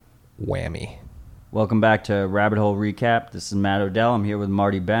whammy. Welcome back to Rabbit Hole Recap. This is Matt Odell. I'm here with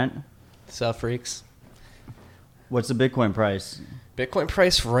Marty Bent. What's up, freaks? What's the Bitcoin price? Bitcoin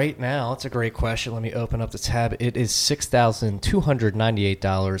price right now, that's a great question. Let me open up the tab. It is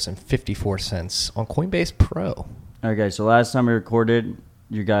 $6,298.54 on Coinbase Pro. Okay, so last time we recorded,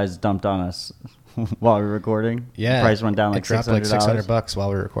 you guys dumped on us while we were recording. Yeah. The price went down like it dropped $600. like $600 while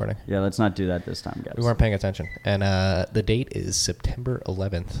we were recording. Yeah, let's not do that this time, guys. We weren't paying attention. And the date is September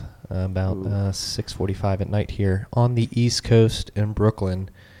 11th, about 6:45 at night here on the East Coast in Brooklyn.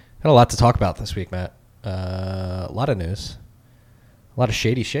 Had a lot to talk about this week, Matt. A lot of news. A lot of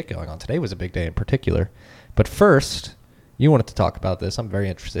shady shit going on. Today was a big day in particular. But first, you wanted to talk about this. I'm very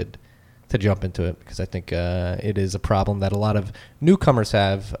interested to jump into it because I think it is a problem that a lot of newcomers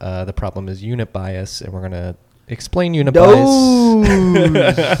have. The problem is unit bias, and we're going to explain unit bias.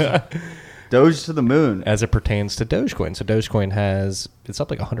 Doge to the moon. As it pertains to Dogecoin. So Dogecoin it's up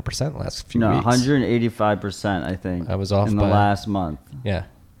like 100% in the last few weeks. 185%, I think. I was off in the last month. Yeah.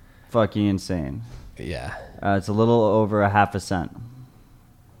 Fucking insane. Yeah. It's a little over a half a cent.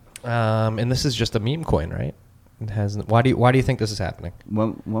 And this is just a meme coin, right? It has. Why do you think this is happening?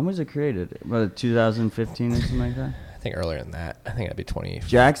 When was it created? What, 2015 or something like that? I think earlier than that. I think that'd be 20.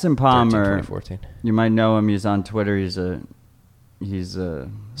 Jackson Palmer. 2014. You might know him. He's on Twitter. He's a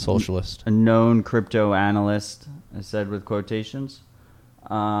Socialist. a known crypto analyst. I said with quotations.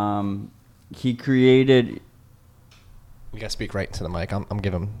 He created. You gotta speak right into the mic. I'm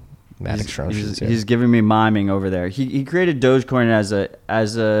giving Matt instructions here. He's giving me miming over there. He created Dogecoin as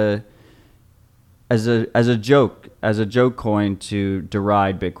a joke coin to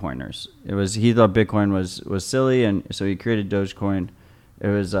deride Bitcoiners. He thought Bitcoin was silly, and so he created Dogecoin. It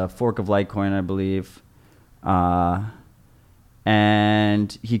was a fork of Litecoin, I believe,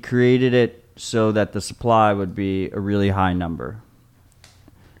 and he created it so that the supply would be a really high number,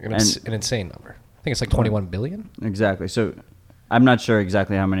 An insane number. I think it's like 21 billion. Exactly. So I'm not sure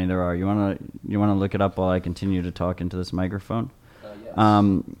exactly how many there are. You wanna look it up while I continue to talk into this microphone?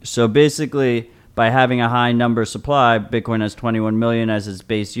 Yes. So basically, by having a high number supply, Bitcoin has 21 million as its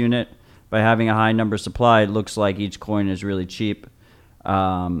base unit. By having a high number supply, it looks like each coin is really cheap.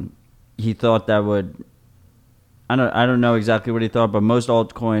 He thought that would. I don't know exactly what he thought, but most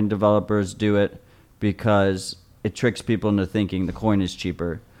altcoin developers do it because it tricks people into thinking the coin is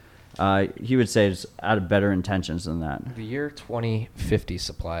cheaper. He would say it's out of better intentions than that. The year 2050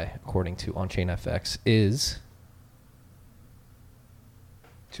 supply, according to OnChainFX, is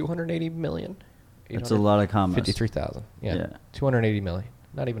 280 million. That's a lot of commas. 53,000. Yeah. 280 million.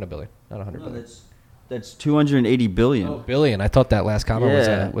 Not even a billion. Not 100 billion. That's 280 billion. Oh, billion. I thought that last comma was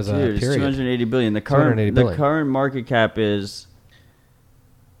a period. It's 280 billion. The current market cap is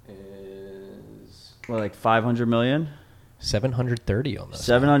like 500 million. 730 on this.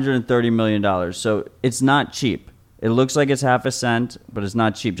 $730 million. So it's not cheap. It looks like it's half a cent, but it's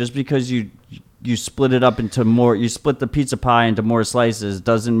not cheap. Just because you split it up into more, you split the pizza pie into more slices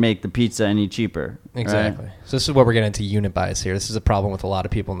doesn't make the pizza any cheaper. Exactly. Right? So this is where we're getting into unit bias here. This is a problem with a lot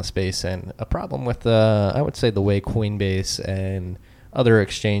of people in the space, and a problem with I would say the way Coinbase and other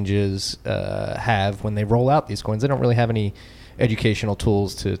exchanges have when they roll out these coins. They don't really have any educational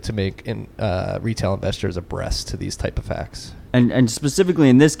tools to make retail investors abreast to these type of facts. And specifically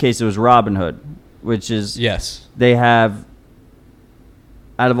in this case, it was Robinhood, which is they have.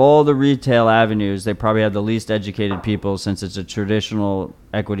 Out of all the retail avenues, they probably have the least educated people since it's a traditional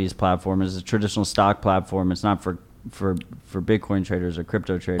equities platform. It's a traditional stock platform. It's not for Bitcoin traders or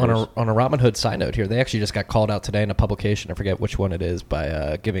crypto traders. On a Robinhood side note here, they actually just got called out today in a publication. I forget which one it is,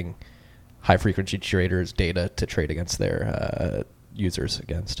 by giving high-frequency traders data to trade against their users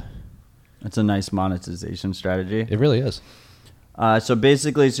against. It's a nice monetization strategy. It really is. So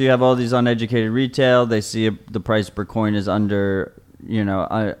basically, you have all these uneducated retail. They see the price per coin is under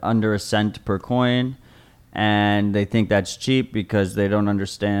a cent per coin, and they think that's cheap because they don't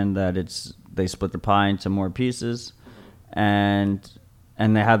understand that they split the pie into more pieces, and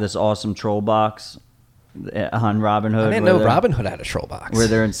they have this awesome troll box on Robinhood. I didn't know Robinhood had a troll box. Where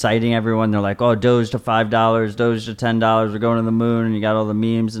they're inciting everyone. They're like, oh, Doge to $5, Doge to $10, we're going to the moon, and you got all the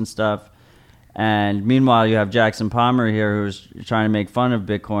memes and stuff. And meanwhile, you have Jackson Palmer here who's trying to make fun of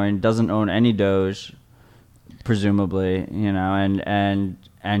Bitcoin, doesn't own any Doge, presumably, and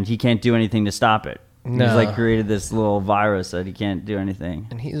he can't do anything to stop it. No. He's like created this little virus that he can't do anything.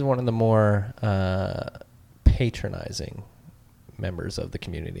 And he's one of the more patronizing members of the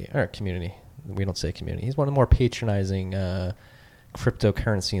community. We don't say community. He's one of the more patronizing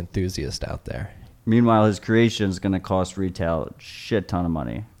cryptocurrency enthusiasts out there. Meanwhile, his creation is going to cost retail a shit ton of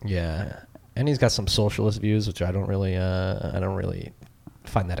money. Yeah, and he's got some socialist views, which I don't really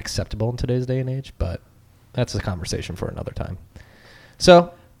find that acceptable in today's day and age, but that's a conversation for another time.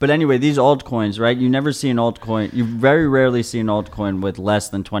 So, but anyway, these altcoins, right? You never see an altcoin. You very rarely see an altcoin with less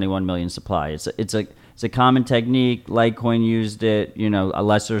than 21 million supply. It's a common technique. Litecoin used it. You know, a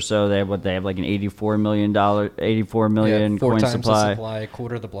lesser so. They have like an 84 million four coin times supply. the supply, a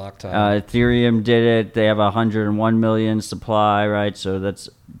quarter of the block time. Ethereum did it. They have 101 million supply, right? So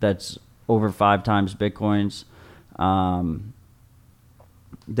that's over 5 times Bitcoin's.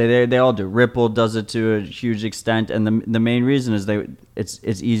 They all do. Ripple does it to a huge extent, and the main reason is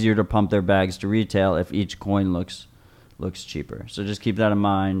it's easier to pump their bags to retail if each coin looks cheaper. So just keep that in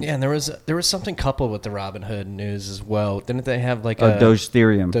mind. Yeah, and there was something coupled with the Robinhood news as well. Didn't they have like Doge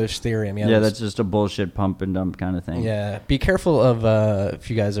Ethereum? Doge Ethereum, yeah. Yeah, that's just a bullshit pump and dump kind of thing. Yeah, be careful of if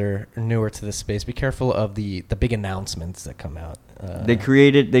you guys are newer to this space. Be careful of the big announcements that come out. They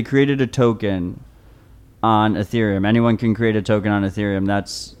created a token on Ethereum. Anyone can create a token on Ethereum.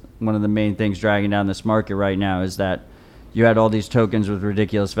 That's one of the main things dragging down this market right now, is that you had all these tokens with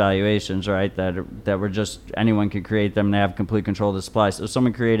ridiculous valuations, right? That were just, anyone could create them and they have complete control of the supply. So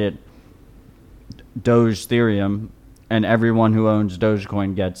someone created Doge Ethereum, and everyone who owns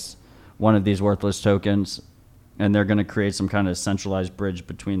Dogecoin gets one of these worthless tokens, and they're going to create some kind of centralized bridge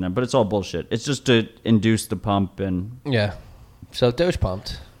between them. But it's all bullshit. It's just to induce the pump. And yeah. So Doge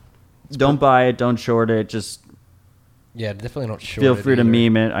pumped. Don't buy it. Don't short it. Just yeah, definitely don't short feel it free to either.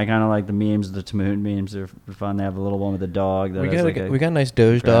 meme it. I kind of like the memes, the Tamoon memes. They're fun. They have a little one with a dog. That We has got a nice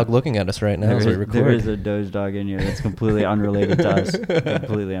Doge dog looking at us right now as we record. There is a Doge dog in here that's completely unrelated to us.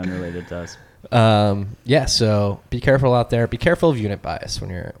 Completely unrelated to us. Yeah, so be careful out there. Be careful of unit bias when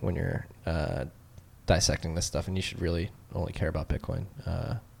you're dissecting this stuff, and you should really only care about Bitcoin,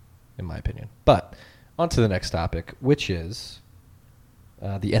 in my opinion. But on to the next topic, which is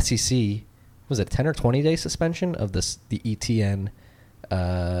the SEC. Was it 10 or 20 day suspension of the ETN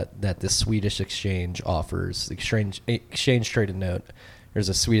that the Swedish exchange offers? The exchange traded note. There's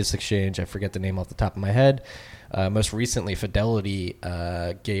a Swedish exchange. I forget the name off the top of my head. Most recently, Fidelity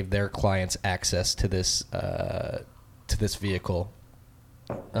gave their clients access to this vehicle.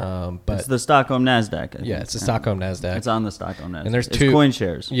 But it's the Stockholm Nasdaq. I think. It's the Stockholm Nasdaq. It's on the Stockholm Nasdaq. And there's it's two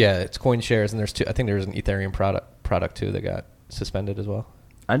CoinShares. Yeah, it's CoinShares, and there's two. I think there's an Ethereum product too that got suspended as well.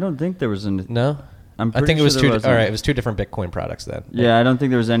 I don't think there was an. No, I'm I pretty think it was sure two. there wasn't. All right, it was two different Bitcoin products then. Yeah, I don't think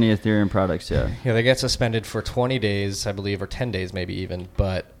there was any Ethereum products yet. Yeah, they get suspended for 20 days, I believe, or 10 days maybe even.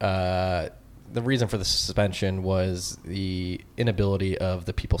 But the reason for the suspension was the inability of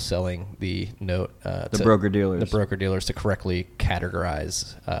the people selling the note, The broker dealers, to correctly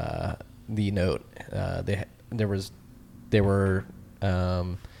categorize the note. They were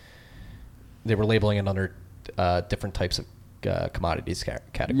labeling it under different types of commodities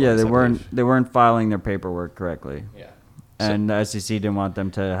categories. Yeah, I believe. they weren't filing their paperwork correctly. Yeah. And the SEC didn't want them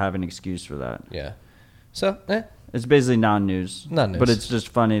to have an excuse for that. Yeah. So, It's basically non-news. Non-news. But it's just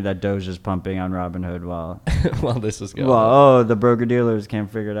funny that Doge is pumping on Robinhood while while this is going the broker-dealers can't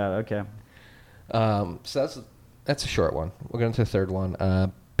figure it out. Okay. So that's a short one. We'll go into the third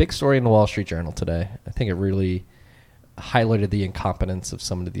one. Big story in the Wall Street Journal today. I think it really highlighted the incompetence of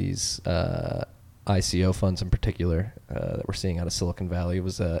some of these ICO funds in particular that we're seeing out of Silicon Valley. It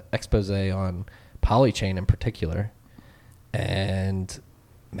was an expose on Polychain in particular. And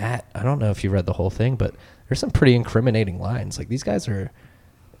Matt, I don't know if you read the whole thing, but there's some pretty incriminating lines. Like, these guys are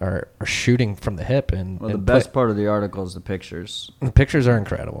shooting from the hip, and the best part of the article is the pictures. The pictures are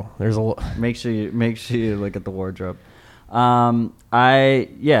incredible. There's a make sure you look at the wardrobe.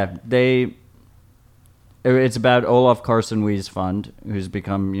 It's about Olaf Carson Wee's fund, who's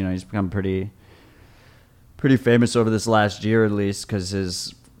become pretty famous over this last year, at least, because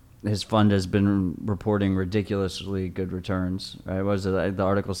his fund has been reporting ridiculously good returns. Right? What was it? The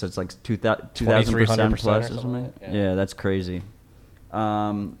article said it's like 2,000% plus or something. Yeah, that's crazy.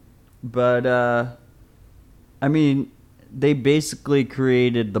 They basically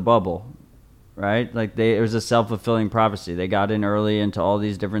created the bubble, right? Like it was a self-fulfilling prophecy. They got in early into all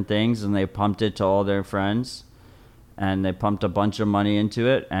these different things, and they pumped it to all their friends, and they pumped a bunch of money into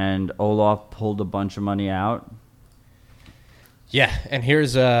it, and Olaf pulled a bunch of money out. Yeah, and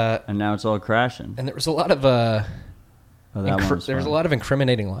here's and now it's all crashing. And there was a lot of a lot of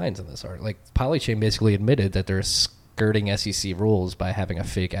incriminating lines in this art. Like, Polychain basically admitted that they're skirting SEC rules by having a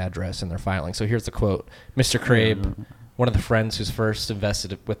fake address in their filing. So here's the quote: Mr. Crabe, one of the friends who's first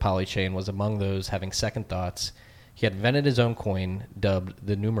invested with Polychain, was among those having second thoughts. He had invented his own coin, dubbed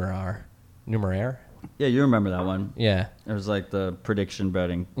the Numeraire. Yeah, you remember that one. Yeah. It was like the prediction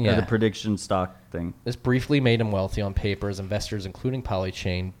betting. Yeah. The prediction stock thing. This briefly made him wealthy on paper as investors, including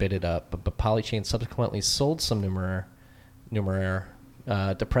Polychain, bid it up. But Polychain subsequently sold some Numeraire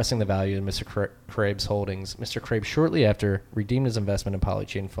depressing the value of Mr. Craib's holdings. Mr. Craib shortly after redeemed his investment in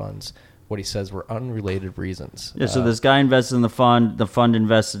Polychain funds, what he says were unrelated reasons. Yeah, so this guy invested in the fund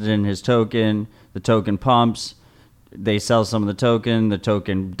invested in his token, the token pumps, they sell some of the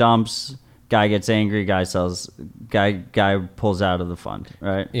token dumps, guy gets angry, guy pulls out of the fund,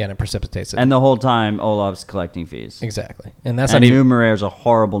 right? Yeah, and it precipitates it. And the whole time, Olaf's collecting fees. Exactly. And that's And not even... Numeraire is a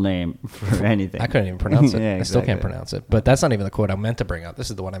horrible name for anything. I couldn't even pronounce it. Yeah, I still exactly. can't pronounce it. But that's not even the quote I meant to bring up. This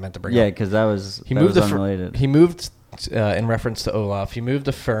is the one I meant to bring Yeah, up. because that was unrelated. He moved, in reference to Olaf, he moved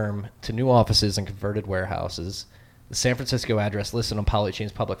the firm to new offices and converted warehouses. The San Francisco address listed on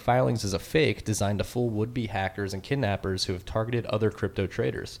Polychain's public filings is a fake designed to fool would-be hackers and kidnappers who have targeted other crypto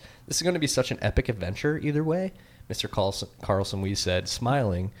traders. This is going to be such an epic adventure either way, Mr. Carlson Wee said,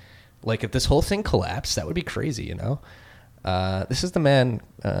 smiling. Like, if this whole thing collapsed, that would be crazy, you know? This is the man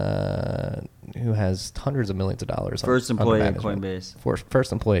who has hundreds of millions of dollars. First employee at Coinbase.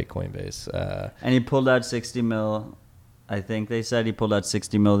 First employee at Coinbase. And he pulled out 60 mil. I think they said he pulled out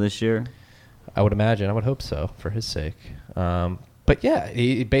 60 mil this year. I would imagine. I would hope so for his sake. But yeah,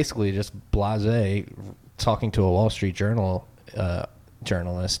 he basically just blasé talking to a Wall Street Journal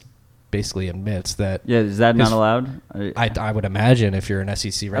journalist basically admits that. Yeah, is that not allowed? I would imagine if you're an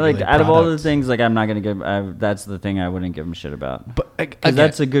SEC regulated out of all the product. things, like I'm not gonna give. That's the thing I wouldn't give him shit about. But because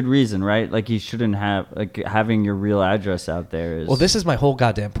that's a good reason, right? Like he shouldn't have having your real address out there is. Well, this is my whole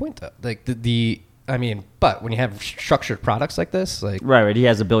goddamn point, though. Like but when you have structured products like this, like right, he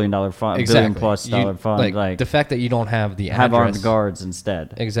has $1 billion fund, exactly. $1 billion+ fund, like the fact that you don't have the have address, armed guards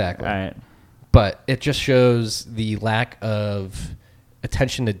instead, exactly. Right, but it just shows the lack of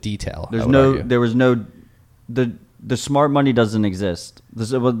attention to detail. The smart money doesn't exist.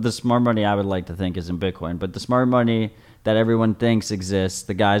 The smart money I would like to think is in Bitcoin, but the smart money that everyone thinks exists,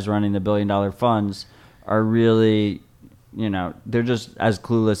 the guys running the $1 billion funds are really, they're just as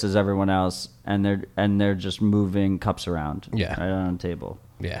clueless as everyone else, and they're just moving cups around, yeah, right on the table.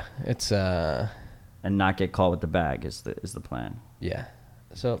 Yeah, it's and not get caught with the bag is the plan. Yeah.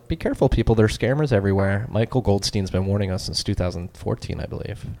 So be careful, people. There's scammers everywhere. Michael Goldstein's been warning us since 2014, I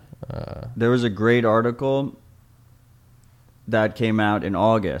believe. There was a great article that came out in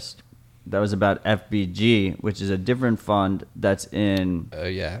August that was about FBG, which is a different fund that's in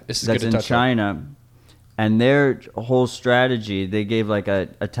this is that's in China. And their whole strategy, they gave like a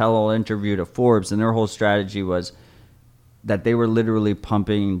tell-all interview to Forbes, and their whole strategy was that they were literally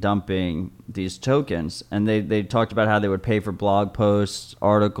pumping and dumping these tokens. And they talked about how they would pay for blog posts,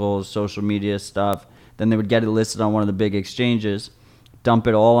 articles, social media stuff. Then they would get it listed on one of the big exchanges, dump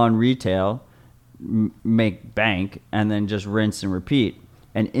it all on retail, make bank, and then just rinse and repeat.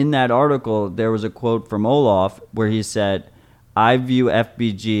 And in that article, there was a quote from Olaf where he said, "I view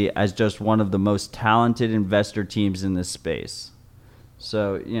FBG as just one of the most talented investor teams in this space."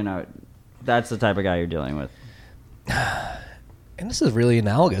 So, that's the type of guy you're dealing with. And this is really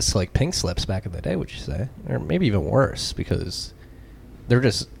analogous to like pink slips back in the day, would you say? Or maybe even worse, because they're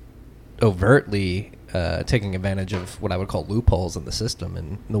just overtly taking advantage of what I would call loopholes in the system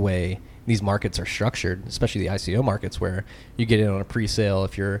and the way these markets are structured, especially the ICO markets, where you get in on a pre-sale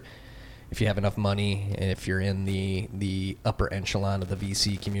if you have enough money, and if you're in the upper echelon of the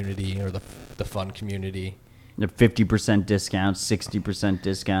VC community or the fund community. 50% discounts, 60%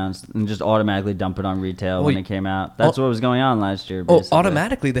 discounts, and just automatically dump it on retail when it came out. That's what was going on last year, basically.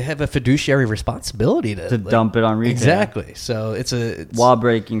 Automatically, they have a fiduciary responsibility to dump it on retail. Exactly. So it's while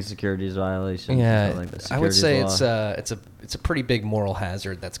breaking securities violations. Yeah, like the I would say law. it's a pretty big moral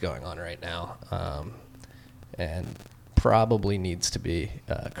hazard that's going on right now, and probably needs to be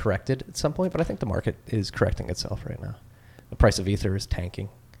corrected at some point. But I think the market is correcting itself right now. The price of Ether is tanking.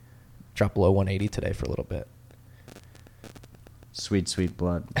 Dropped below 180 today for a little bit. Sweet, sweet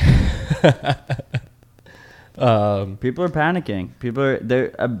blood. People are panicking.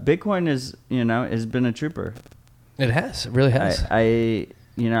 Bitcoin is, has been a trooper. It has. It really has. I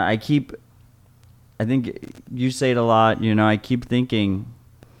think you say it a lot. I keep thinking,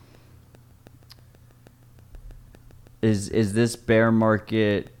 is this bear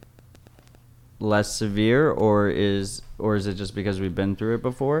market less severe, or is it just because we've been through it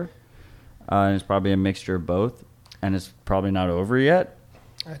before? And it's probably a mixture of both. And it's probably not over yet.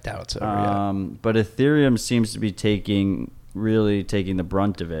 I doubt it's over yet. But Ethereum seems to be really taking the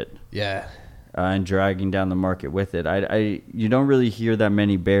brunt of it. Yeah. And dragging down the market with it. You don't really hear that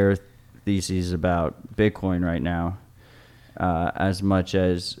many bear theses about Bitcoin right now, as much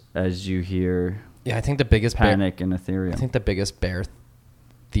as you hear. Yeah, I think the biggest panic in Ethereum. I think the biggest bear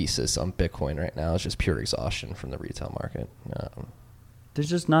thesis on Bitcoin right now is just pure exhaustion from the retail market. There's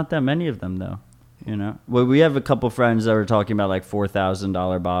just not that many of them, though. You know, well, we have a couple friends that were talking about like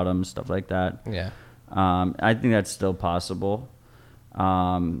 $4,000 bottoms, stuff like that. Yeah. I think that's still possible.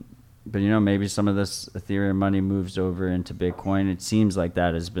 But you know, maybe some of this Ethereum money moves over into Bitcoin. It seems like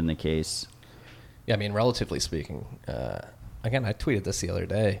that has been the case. Yeah, I mean, relatively speaking, again, I tweeted this the other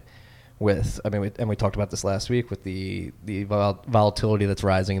day we talked about this last week with the volatility that's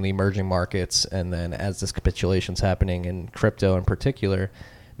rising in the emerging markets, and then as this capitulation's happening in crypto in particular,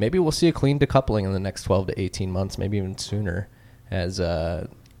 maybe we'll see a clean decoupling in the next 12 to 18 months, maybe even sooner, as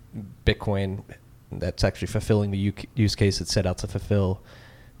Bitcoin, that's actually fulfilling the use case it set out to fulfill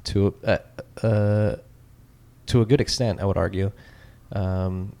to a good extent, I would argue.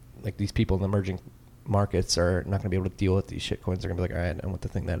 Like these people in the emerging markets are not going to be able to deal with these shitcoins. They're going to be like, all right, I want the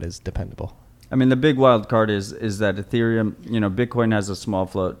thing that is dependable. I mean, the big wild card is that Ethereum, you know, Bitcoin has a small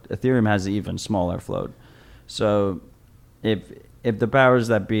float. Ethereum has an even smaller float. So if the powers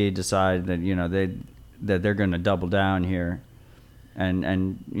that be decide that, you know, that they're going to double down here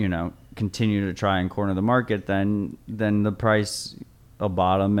and you know, continue to try and corner the market, then the price will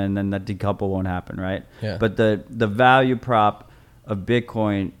bottom and then that decouple won't happen, right? Yeah. But the value prop of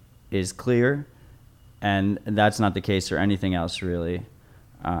Bitcoin is clear, and that's not the case for anything else, really.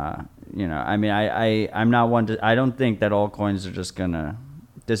 You know, I mean, I'm not one to. I don't think that all coins are just gonna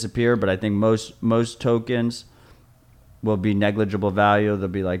disappear, but I think most tokens will be negligible value. They'll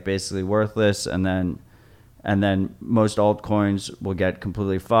be like basically worthless, and then most altcoins will get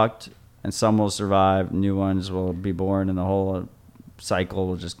completely fucked, and some will survive. New ones will be born, and the whole cycle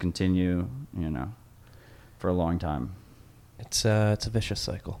will just continue. You know, for a long time. It's a vicious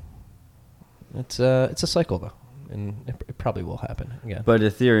cycle. It's a cycle though, and it probably will happen again. But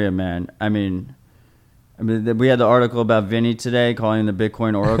Ethereum, man, I mean, we had the article about Vinny today calling the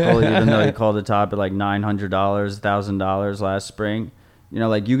Bitcoin Oracle, even though he called the top at like $900, $1,000 last spring. You know,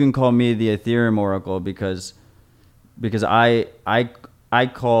 like you can call me the Ethereum Oracle because I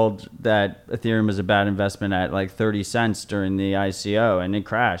called that Ethereum was a bad investment at like 30 cents during the ICO, and it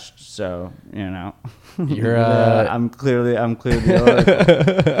crashed. So, you know, I'm clearly the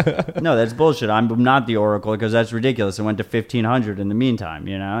Oracle. No, that's bullshit. I'm not the Oracle because that's ridiculous. It went to 1,500 in the meantime,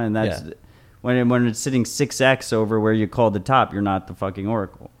 you know, and that's when it's sitting 6x over where you called the top, you're not the fucking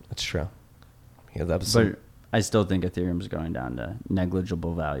Oracle. That's true. Yeah, but I still think Ethereum is going down to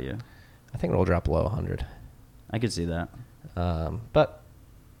negligible value. I think it'll drop below 100. I could see that. But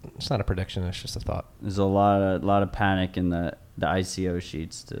it's not a prediction. It's just a thought. There's a lot of panic in the ICO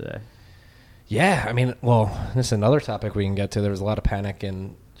sheets today. Yeah, I mean, well, this is another topic we can get to. There was a lot of panic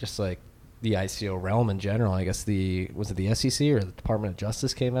in just like the ICO realm in general. I guess was it the SEC or the Department of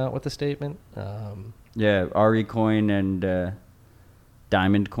Justice came out with a statement? Yeah, RE Coin and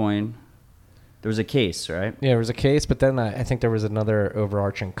Diamond Coin. There was a case, right? Yeah, there was a case, but then I think there was another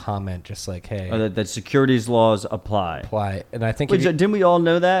overarching comment, just like, "Hey, that securities laws apply." And I think didn't we all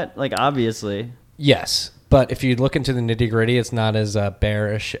know that? Like, obviously. Yes, but if you look into the nitty gritty, it's not as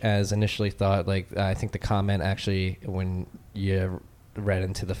bearish as initially thought. Like, I think the comment actually, when you read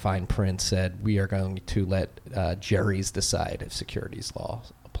into the fine print, said we are going to let juries decide if securities law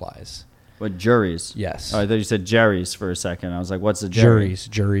applies. What, juries? Yes. Oh, I thought you said Jerry's for a second. I was like, what's a jury?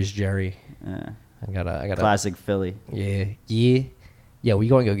 Juries, Jerry. Yeah. I got classic Philly. Yeah. We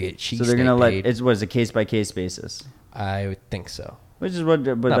going to go get cheese. So they're gonna it's a case by case basis. I would think so. Which is but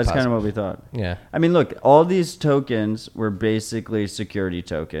that's kind of what we thought. Yeah. I mean, look, all these tokens were basically security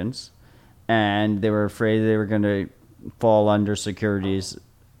tokens, and they were afraid they were going to fall under securities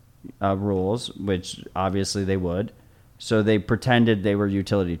rules, which obviously they would. So they pretended they were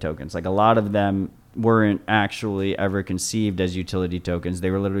utility tokens. Like a lot of them weren't actually ever conceived as utility tokens. They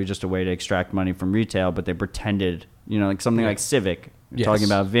were literally just a way to extract money from retail, but they pretended, you know, like something like Civic, talking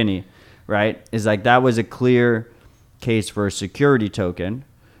about Vinny, right? Is like that was a clear case for a security token.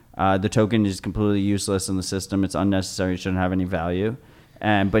 The token is completely useless in the system. It's unnecessary. It shouldn't have any value.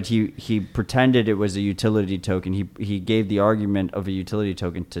 But he pretended it was a utility token. He gave the argument of a utility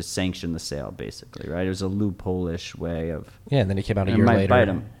token to sanction the sale, basically, right? It was a loophole-ish way of... Yeah, and then he came out a year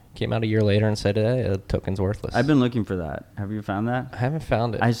later. Came out a year later and said, hey, the token's worthless. I've been looking for that. Have you found that? I haven't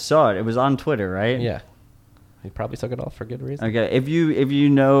found it. I saw it. It was on Twitter, right? Yeah. He probably took it off for good reason. Okay, if you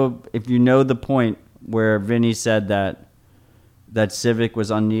know the point where Vinny said that Civic was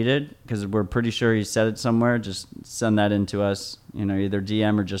unneeded, because we're pretty sure he said it somewhere, just send that in to us. You know, either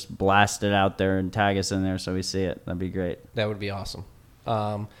DM or just blast it out there and tag us in there so we see it. That'd be great. That would be awesome.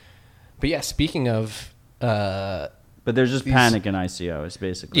 But yeah, speaking of... but there's just panic in ICOs,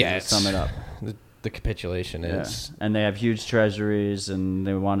 basically. Yeah, to sum it up. The capitulation is... And they have huge treasuries, and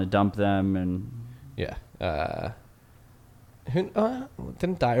they want to dump them, and... Yeah.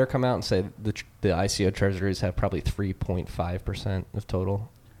 Didn't Dyer come out and say the ICO treasuries have probably 3.5% of total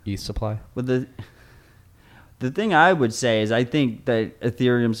ETH supply? Well, the thing I would say is I think that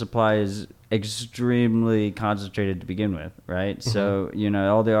Ethereum supply is extremely concentrated to begin with, right? Mm-hmm. So,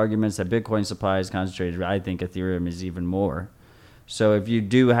 all the arguments that Bitcoin supply is concentrated, I think Ethereum is even more. So if you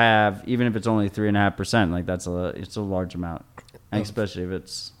do have, even if it's only 3.5%, like it's a large amount, especially if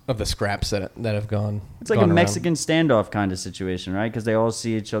it's of the scraps that have gone. It's like a Mexican standoff kind of situation, right? Because they all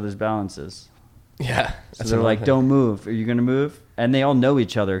see each other's balances. Yeah. So they're like, "Don't move. Are you gonna move?" And they all know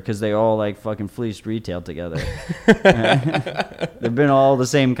each other because they all like fucking fleeced retail together. They've been all the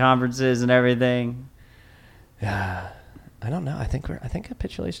same conferences and everything. Yeah, I don't know. I think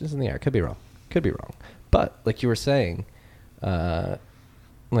capitulation's in the air. Could be wrong. But like you were saying,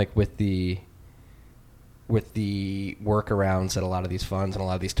 like with the workarounds that a lot of these funds and a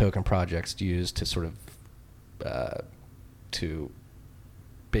lot of these token projects use to sort of to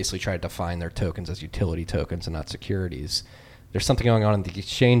basically try to define their tokens as utility tokens and not securities. There's something going on in the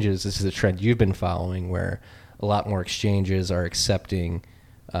exchanges. This is a trend you've been following where a lot more exchanges are accepting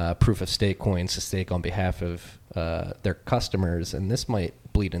proof of stake coins to stake on behalf of their customers. And this might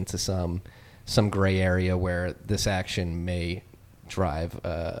bleed into some gray area where this action may drive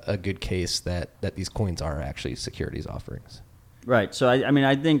a good case that these coins are actually securities offerings. Right. So,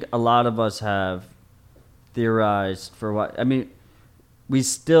 I think a lot of us have theorized for what... we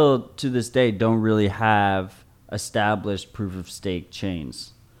still, to this day, don't really have established proof of stake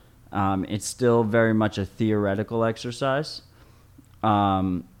chains. It's still very much a theoretical exercise.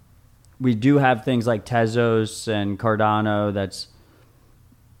 We do have things like Tezos and Cardano that's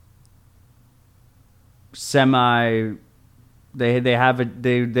semi...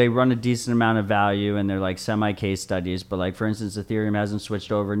 They run a decent amount of value and they're like semi case studies, but like for instance, Ethereum hasn't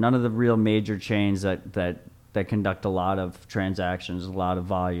switched over. None of the real major chains that conduct a lot of transactions, a lot of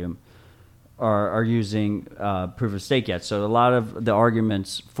volume, are using proof of stake yet. So a lot of the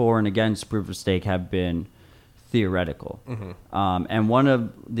arguments for and against proof of stake have been theoretical. Mm-hmm. And one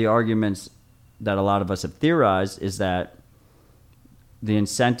of the arguments that a lot of us have theorized is that the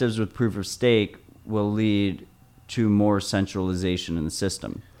incentives with proof of stake will lead to more centralization in the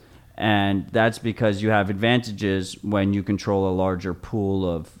system. And that's because you have advantages when you control a larger pool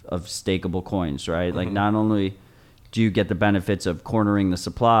of stakeable coins, right? Mm-hmm. Like not only do you get the benefits of cornering the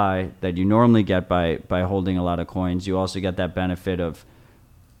supply that you normally get by holding a lot of coins, you also get that benefit of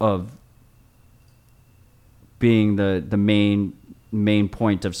being the main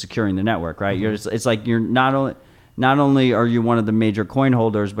point of securing the network, right? Mm-hmm. It's like you're not only are you one of the major coin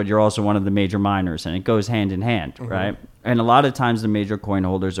holders, but you're also one of the major miners, and it goes hand in hand, mm-hmm. right? And a lot of times the major coin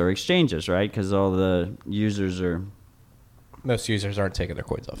holders are exchanges, right? Because all the most users aren't taking their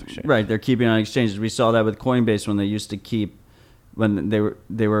coins off exchange. Right, they're keeping on exchanges. We saw that with Coinbase when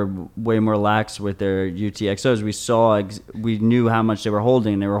they were way more lax with their UTXOs. We knew how much they were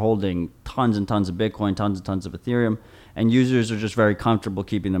holding. They were holding tons and tons of Bitcoin, tons and tons of Ethereum, and users are just very comfortable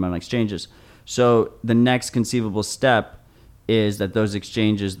keeping them on exchanges. So the next conceivable step is that those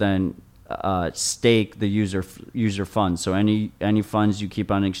exchanges then stake the user funds. So any funds you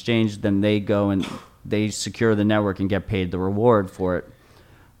keep on exchange, then they go and they secure the network and get paid the reward for it.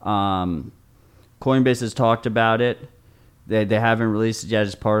 Coinbase has talked about it. They haven't released it yet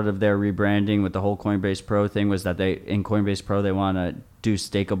as part of their rebranding with the whole Coinbase Pro thing, was that in Coinbase Pro they want to do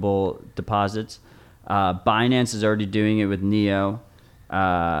stakeable deposits. Binance is already doing it with Neo.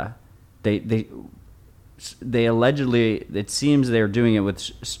 They allegedly, it seems they're doing it with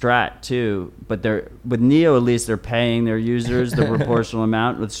Strat too, but with Neo at least they're paying their users the proportional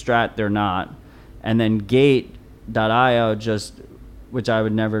amount. With Strat they're not. And then Gate.io, which I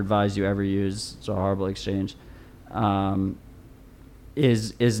would never advise you ever use, it's a horrible exchange,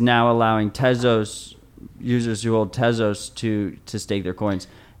 is now allowing Tezos users who hold Tezos to stake their coins.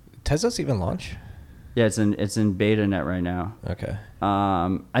 Tezos even launch? Yeah, it's in beta net right now. Okay.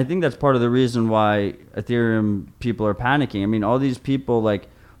 I think that's part of the reason why Ethereum people are panicking. I mean, all these people, like,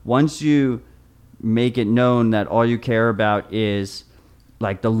 once you make it known that all you care about is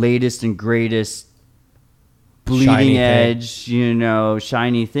like the latest and greatest bleeding edge,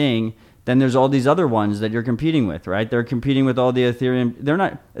 shiny thing, then there's all these other ones that you're competing with, right? They're competing with all the Ethereum.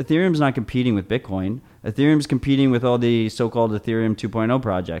 Ethereum's not competing with Bitcoin. Ethereum's competing with all the so-called Ethereum 2.0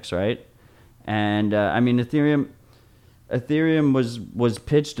 projects, right? And Ethereum was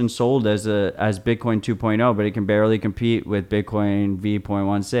pitched and sold as Bitcoin 2.0, but it can barely compete with Bitcoin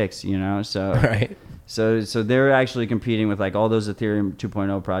v.16, so right. So they're actually competing with like all those Ethereum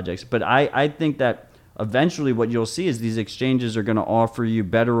 2.0 projects. But I think that eventually what you'll see is these exchanges are going to offer you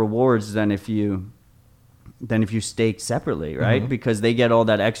better rewards than if you than if you stake separately, right? Because they get all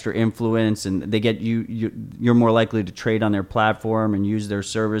that extra influence, and they get you're more likely to trade on their platform and use their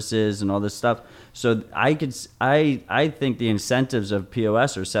services and all this stuff. So I think the incentives of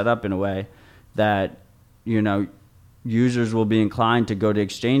POS are set up in a way that, users will be inclined to go to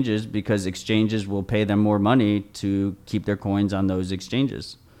exchanges because exchanges will pay them more money to keep their coins on those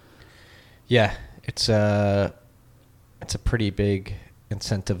exchanges. Yeah, it's a pretty big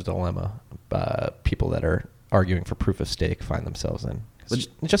incentive dilemma. People that are arguing for proof of stake find themselves in. It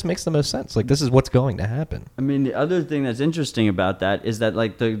just makes the most sense. Like, this is what's going to happen. I mean, the other thing that's interesting about that is that,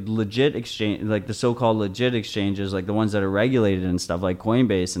 like, the legit exchange, like the so-called legit exchanges, like the ones that are regulated and stuff, like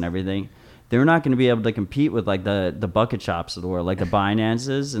Coinbase and everything, they're not going to be able to compete with like the bucket shops of the world, like the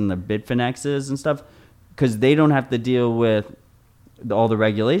Binances and the Bitfinexes and stuff, because they don't have to deal with all the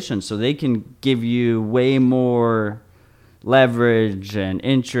regulations. So they can give you way more leverage and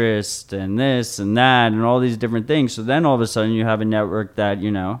interest and this and that and all these different things. So then all of a sudden you have a network that,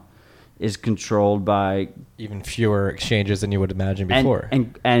 is controlled by even fewer exchanges than you would imagine before.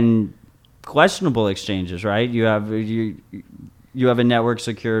 And questionable exchanges, right? You have a network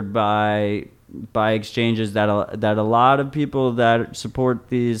secured by exchanges that a lot of people that support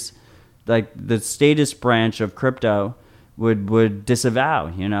these, like the statist branch of crypto, would disavow.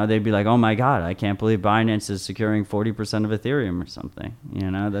 They'd be like, oh my God, I can't believe Binance is securing 40% of Ethereum or something.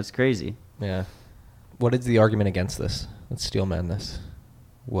 That's crazy. Yeah. What is the argument against this? Let's steel man this.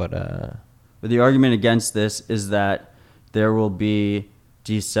 But the argument against this is that there will be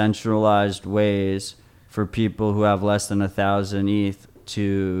decentralized ways for people who have less than 1,000 ETH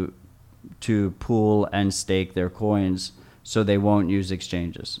to pool and stake their coins, so they won't use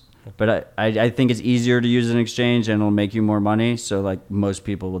exchanges. But I think it's easier to use an exchange and it'll make you more money. So like most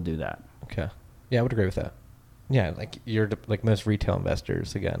people will do that. Okay. Yeah, I would agree with that. Yeah, like most retail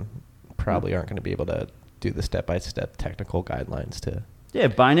investors, again, probably aren't going to be able to do the step-by-step technical guidelines to. Yeah,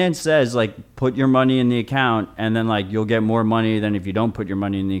 Binance says like put your money in the account and then like you'll get more money than if you don't put your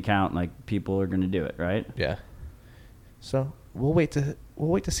money in the account. Like people are going to do it, right? Yeah. So we'll wait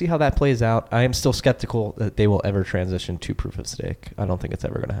to see how that plays out. I am still skeptical that they will ever transition to proof of stake. I don't think it's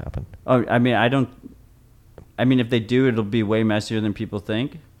ever going to happen. Oh, I mean, if they do, it'll be way messier than people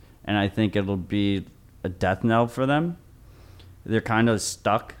think, and I think it'll be a death knell for them. They're kind of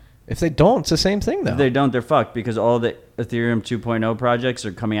stuck. If they don't, it's the same thing, though. If they don't, they're fucked because all the Ethereum 2.0 projects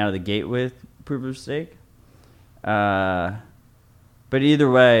are coming out of the gate with proof of stake. But either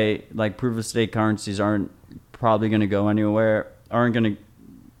way, like proof of stake currencies aren't probably going to go anywhere, aren't going to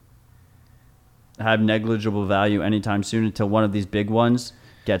have negligible value anytime soon until one of these big ones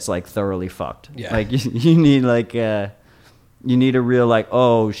gets like thoroughly fucked. Yeah. Like you need a real like,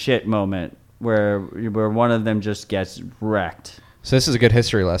 oh shit moment where one of them just gets wrecked. So this is a good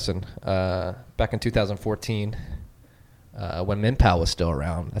history lesson. Back in 2014, when MintPal was still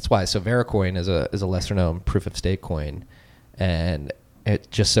around, that's why. So Vericoin is a lesser known proof of stake coin, and it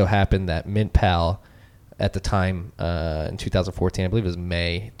just so happened that MintPal at the time in 2014, I believe it was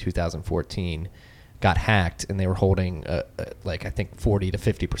May 2014, got hacked, and they were holding I think 40 to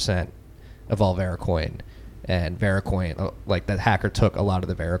 50% of all Vericoin, and Vericoin, like that hacker took a lot of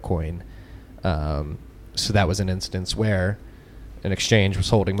the Vericoin. So that was an instance where an exchange was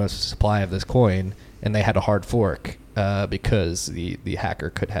holding most of the supply of this coin, and they had a hard fork because the hacker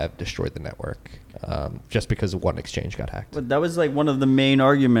could have destroyed the network just because one exchange got hacked. But that was like one of the main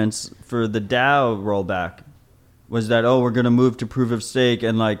arguments for the DAO rollback was that, oh, we're going to move to proof of stake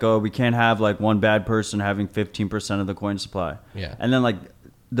and like, oh, we can't have like one bad person having 15% of the coin supply. Yeah. And then like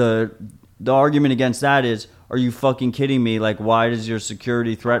the argument against that is, are you fucking kidding me? Like, why does your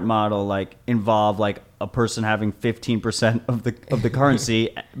security threat model like involve like a person having 15% of the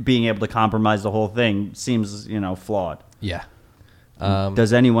currency being able to compromise the whole thing? Seems, flawed. Yeah.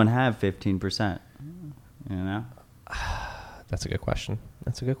 Does anyone have 15%? That's a good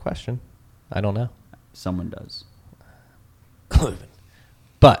question. I don't know. Someone does.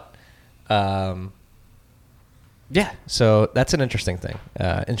 But yeah, so that's an interesting thing,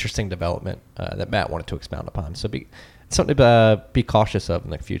 interesting development that Matt wanted to expound upon. So something to be cautious of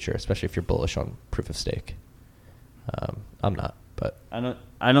in the future, especially if you're bullish on proof of stake. I'm not, but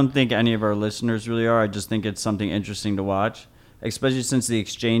I don't think any of our listeners really are. I just think it's something interesting to watch, especially since the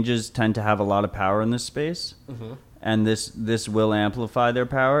exchanges tend to have a lot of power in this space. Mm-hmm. And this will amplify their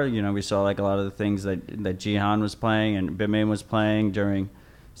power. We saw like a lot of the things that Jihan was playing and Bitmain was playing during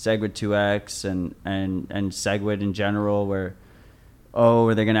SegWit 2x and SegWit in general, where, oh,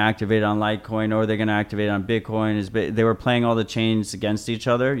 are they going to activate on Litecoin or are they going to activate on Bitcoin? They were playing all the chains against each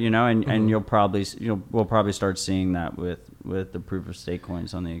other, and we'll probably start seeing that with with the proof of stake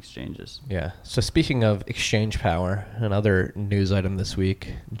coins on the exchanges. Yeah. So speaking of exchange power, another news item this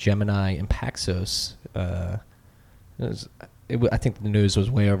week: Gemini and Paxos. I think the news was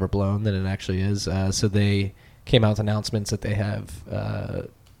way overblown than it actually is. So they came out with announcements that they have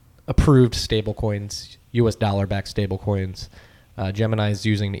approved stablecoins, U.S. dollar-backed stablecoins. Gemini is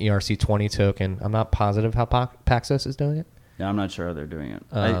using the ERC20 token. I'm not positive how Paxos is doing it. Yeah, I'm not sure how they're doing it.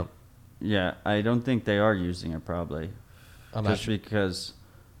 I don't think they are using it probably. Because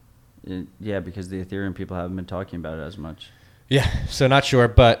the Ethereum people haven't been talking about it as much. Yeah, so not sure,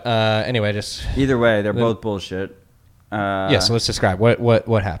 but anyway, just either way, they're both bullshit. So let's describe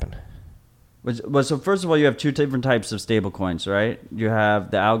what happened. Well, so first of all, you have two different types of stable coins, right? You have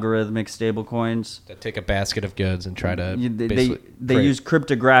the algorithmic stable coins that take a basket of goods and try to they use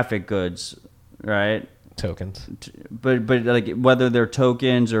cryptographic goods, right? Tokens. But like whether they're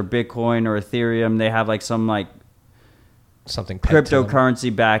tokens or Bitcoin or Ethereum, they have like some like something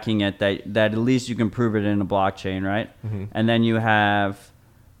cryptocurrency backing it that at least you can prove it in a blockchain, right? Mm-hmm. And then you have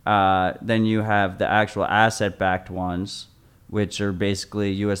the actual asset-backed ones, which are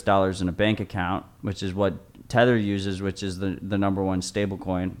basically U.S. dollars in a bank account, which is what Tether uses, which is the number one stable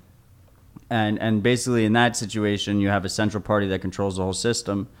coin. And basically in that situation, you have a central party that controls the whole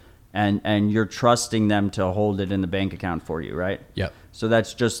system, and you're trusting them to hold it in the bank account for you, right? Yep. So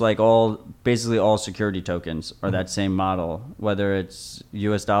that's just like basically all security tokens are that same model, whether it's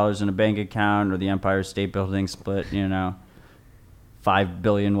U.S. dollars in a bank account or the Empire State Building split, 5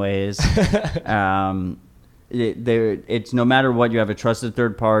 billion ways. It's no matter what, you have a trusted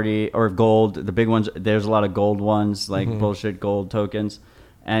third party or gold. The big ones, there's a lot of gold ones, like bullshit gold tokens,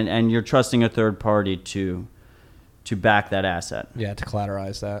 and you're trusting a third party to back that asset. Yeah, to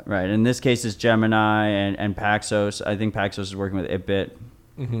collateralize that. Right. In this case, it's Gemini and Paxos. I think Paxos is working with ItBit.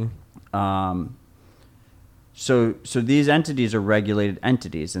 Mm-hmm. So these entities are regulated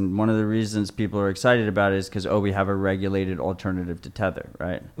entities, and one of the reasons people are excited about it is because we have a regulated alternative to Tether,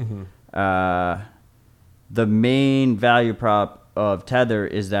 right? Mm-hmm. The main value prop of Tether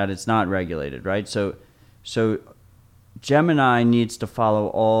is that it's not regulated, right? So Gemini needs to follow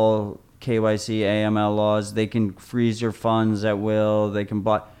all KYC, AML laws. They can freeze your funds at will. They can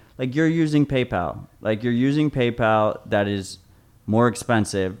block. Like you're using PayPal. That is more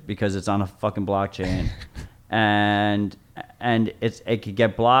expensive because it's on a fucking blockchain, and it could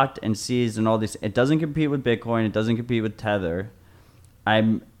get blocked and seized and all this. It doesn't compete with Bitcoin. It doesn't compete with Tether.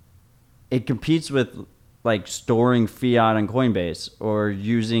 It competes with like storing fiat on Coinbase or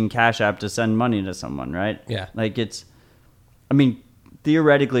using Cash App to send money to someone, right? Yeah. Like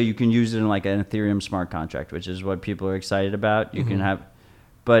theoretically, you can use it in like an Ethereum smart contract, which is what people are excited about. You can have,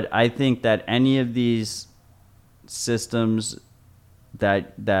 but I think that any of these systems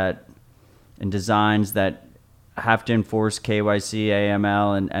that and designs that have to enforce KYC,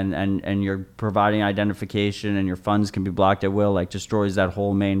 AML, and you're providing identification and your funds can be blocked at will, like destroys that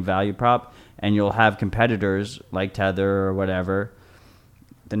whole main value prop. And you'll have competitors like Tether or whatever,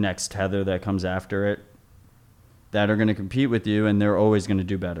 the next Tether that comes after it, that are going to compete with you, and they're always going to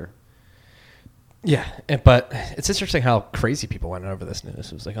do better. Yeah, but it's interesting how crazy people went over this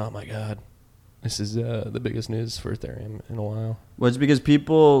news. It was like, oh my God, this is the biggest news for Ethereum in a while. Well, it's because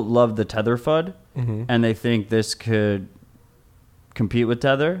people love the Tether FUD, mm-hmm. and they think this could compete with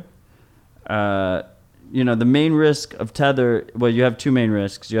Tether. The main risk of Tether, well, you have two main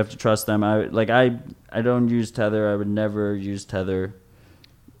risks. You have to trust them. I don't use Tether. I would never use Tether.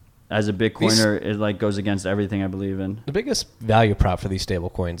 As a Bitcoiner, it like goes against everything I believe in. The biggest value prop for these stable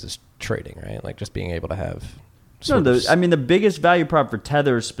coins is trading, right? Like just being able to have. The biggest value prop for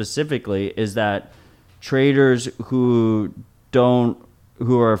Tether specifically is that traders who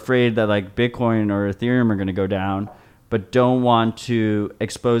are afraid that like Bitcoin or Ethereum are going to go down, but don't want to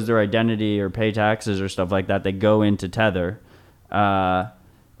expose their identity or pay taxes or stuff like that, they go into Tether.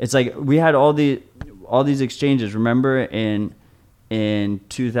 It's like we had all these exchanges. Remember in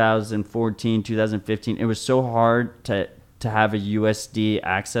 2014, 2015, it was so hard to have a USD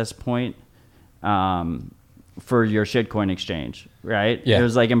access point for your shitcoin exchange, right? Yeah. It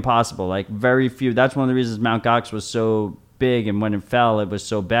was like impossible. Like very few. That's one of the reasons Mt. Gox was so big, and when it fell, it was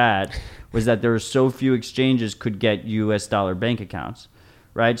so bad, was that there were so few exchanges could get US dollar bank accounts,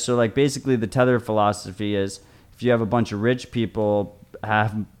 right? So like basically the Tether philosophy is if you have a bunch of rich people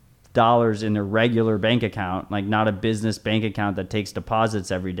have dollars in their regular bank account, like not a business bank account that takes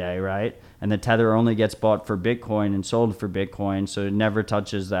deposits every day, right? And the Tether only gets bought for Bitcoin and sold for Bitcoin, so it never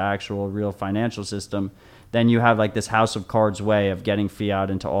touches the actual real financial system. Then you have like this house of cards way of getting fiat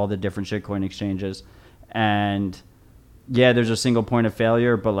into all the different shitcoin exchanges, and yeah, there's a single point of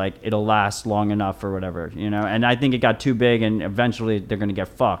failure, but like it'll last long enough or whatever, you know. And I think it got too big, and eventually they're going to get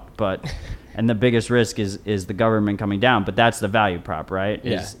fucked. But and the biggest risk is the government coming down. But that's the value prop, right?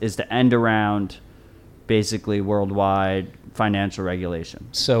 Yeah. Is to end around basically worldwide financial regulation.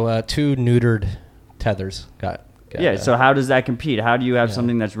 So 2 neutered tethers got Yeah. So how does that compete? How do you have Yeah.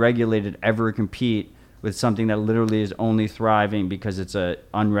 something that's regulated ever compete with something that literally is only thriving because it's a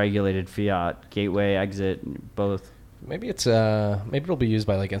unregulated fiat gateway exit both? Maybe it'll be used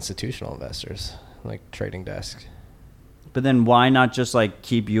by like institutional investors, like trading desk. But then why not just like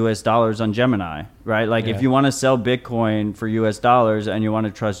keep US dollars on Gemini, right? Like Yeah. if you want to sell Bitcoin for US dollars and you want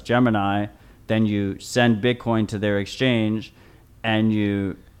to trust Gemini, then you send Bitcoin to their exchange and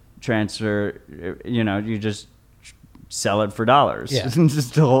you transfer, you just sell it for dollars. Yeah. then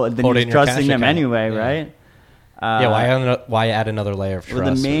Hold it you're in your trusting cash them account. anyway, Yeah. right? Why add another layer of trust?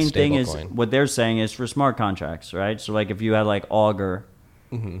 Well, the main with thing is stablecoin? what they're saying is for smart contracts, right? So like if you had like Augur,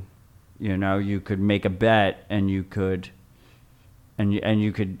 Mm-hmm. you could make a bet and you could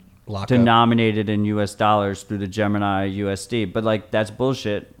Lock up. denominate it in US dollars through the Gemini USD. But like that's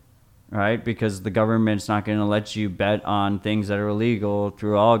bullshit, right? Because the government's not going to let you bet on things that are illegal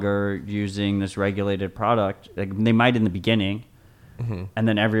through Augur using this regulated product. Like they might in the beginning, Mm-hmm. and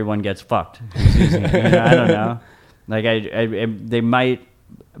then everyone gets fucked. who's using it. I don't know. Like they might,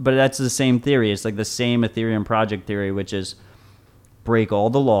 but that's the same theory. It's like the same Ethereum project theory, which is break all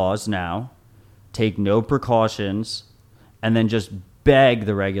the laws now, take no precautions, and then just beg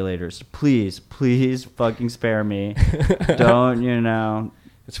the regulators, please fucking spare me. Don't,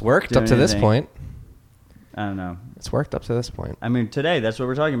 It's worked do up to this anything. point. I don't know. It's worked up to this point. I mean, today, that's what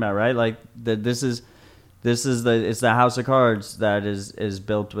we're talking about, right? Like, it's the house of cards that is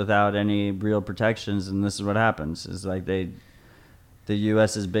built without any real protections, and this is what happens. Is like the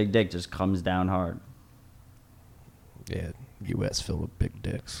U.S.'s big dick just comes down hard. Yeah, U.S. filled with big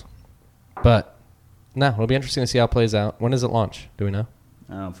dicks. But no, it'll be interesting to see how it plays out. When does it launch? Do we know?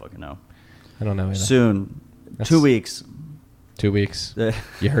 I don't fucking know. I don't know either. Soon. That's- 2 weeks. 2 weeks. The,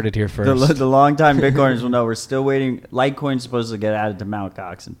 You heard it here first. the long-time Bitcoiners will know we're still waiting. Litecoin's supposed to get added to Mt.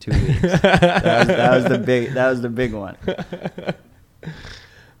 Gox in 2 weeks. that was the big one.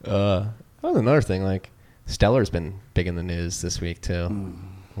 That was another thing. Like Stellar's been big in the news this week too.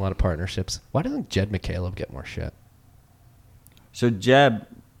 A lot of partnerships. Why doesn't Jed McCaleb get more shit? So Jeb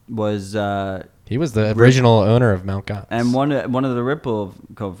was He was the original owner of Mt. Gox. and one of the Ripple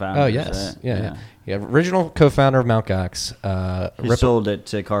co-founders. Oh yes, right? yeah. Original co-founder of Mt. Gox. He Ripple- sold it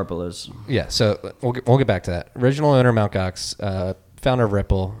to Karpolis. Yeah, so we'll get back to that. Original owner of Mt. Gox, founder of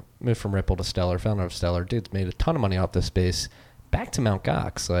Ripple, moved from Ripple to Stellar, founder of Stellar. Dude's made a ton of money off this space. Back to Mt.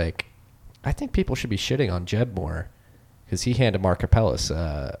 Gox, like I think people should be shitting on Jeb more because he handed Mark Capellis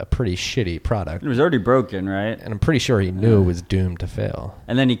a pretty shitty product, It was already broken, right? and I'm pretty sure he knew it was doomed to fail.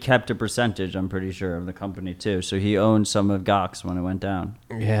 And then he kept a percentage, I'm pretty sure, of the company too. So he owned some of Gox when it went down.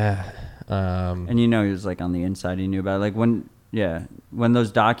 Yeah, And he was like on the inside, he knew about it. Like when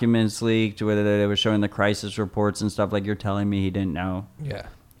those documents leaked, whether they were showing the crisis reports and stuff, like you're telling me he didn't know. yeah.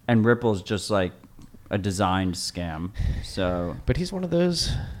 And Ripple's just like a designed scam. So But he's one of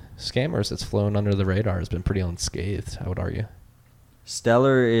those scammers that's flown under the radar. Has been pretty unscathed, I would argue.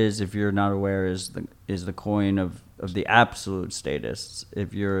 Stellar is, if you're not aware, is the coin of the absolute statists.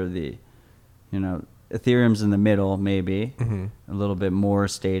 If you're the, Ethereum's in the middle, maybe a little bit more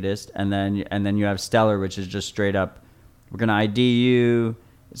statist, and then you have Stellar, which is just straight up, we're gonna ID you.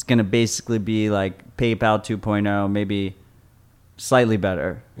 It's gonna basically be like PayPal 2.0, maybe slightly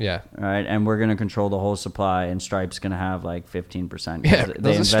better. Yeah. Right, and we're gonna control the whole supply, and Stripe's gonna have like 15%. Yeah, They doesn't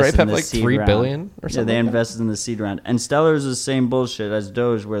invest Stripe in have the like seed $3 round. billion or Yeah, something they like that? invested in the seed round, and Stellar is the same bullshit as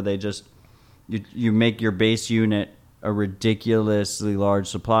Doge, where they just you make your base unit a ridiculously large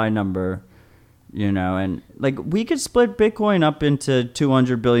supply number, and like we could split Bitcoin up into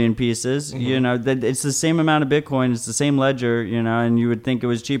 200 billion pieces. That it's the same amount of Bitcoin, it's the same ledger, and you would think it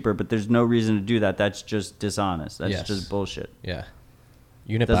was cheaper, but there's no reason to do that. That's just dishonest. That's Yes. just bullshit. Yeah.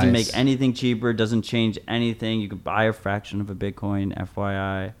 Unit Doesn't bias. make anything cheaper. Doesn't change anything. You could buy a fraction of a Bitcoin.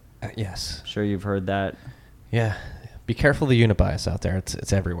 FYI, Yes. I'm sure you've heard that. Yeah. Be careful of the unit bias out there.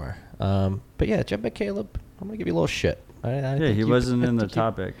 It's everywhere. But yeah, Jeb McCaleb, I'm gonna give you a little shit. Yeah, think he you- wasn't I in the think you-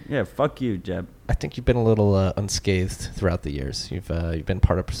 topic. Yeah, fuck you, Jeb. I think you've been a little unscathed throughout the years. You've been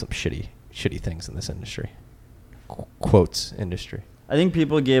part of some shitty things in this industry. Quotes industry. I think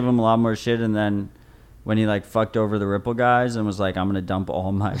people gave him a lot more shit, and then when he like fucked over the Ripple guys and was like, "I'm gonna dump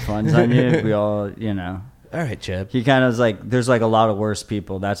all my funds on you," we all, All right, Jeb. He kind of was like, there's like a lot of worse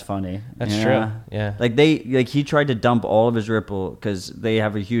people. That's funny. That's Yeah. true. Yeah. Like he tried to dump all of his Ripple because they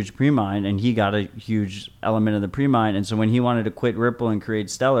have a huge pre-mine, and he got a huge element of the pre-mine. And so when he wanted to quit Ripple and create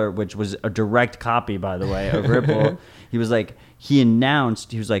Stellar, which was a direct copy, by the way, of Ripple, he was like,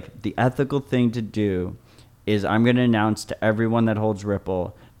 the ethical thing to do is I'm going to announce to everyone that holds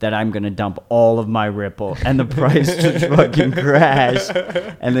Ripple that I'm going to dump all of my Ripple, and the price just fucking crashed.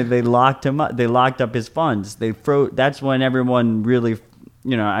 And then they locked him up. They locked up his funds. That's when everyone really,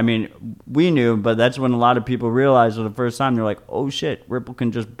 I mean, we knew, but that's when a lot of people realized for the first time, they're like, oh shit, Ripple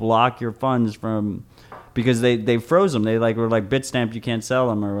can just block your funds because they froze them. They were like Bitstamp, you can't sell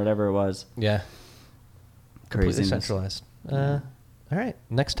them or whatever it was. Yeah. Completely Craziness. centralized. All right.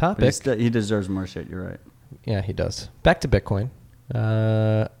 Next But topic. he deserves more shit. You're right. Yeah, he does. Back to Bitcoin.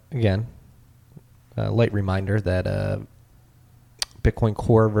 Again, a light reminder that Bitcoin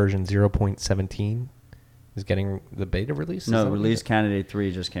Core version 0.17 is getting the beta release. No, Release Candidate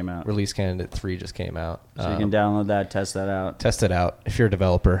 3 just came out. Release Candidate 3 just came out. So you can download that, test that out. Test it out if you're a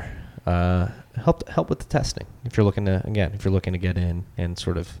developer. Help with the testing. If you're looking to get in and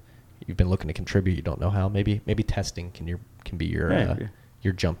sort of you've been looking to contribute, you don't know how. Maybe testing can be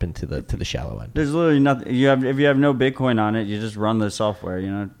your jump into the shallow end. There's literally nothing. If you have no Bitcoin on it, you just run the software.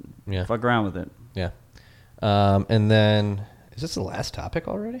 Yeah. Fuck around with it. Yeah. And then is this the last topic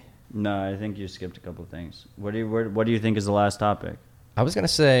already? No, I think you skipped a couple of things. What do you think is the last topic? I was gonna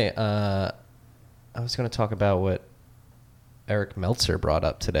say I was gonna talk about what Eric Meltzer brought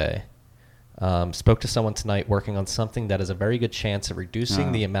up today. Spoke to someone tonight working on something that has a very good chance of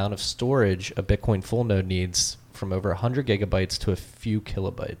reducing the amount of storage a Bitcoin full node needs from over 100 gigabytes to a few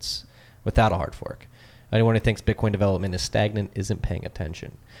kilobytes without a hard fork. Anyone who thinks Bitcoin development is stagnant isn't paying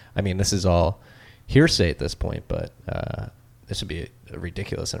attention. I mean, this is all hearsay at this point, but this would be a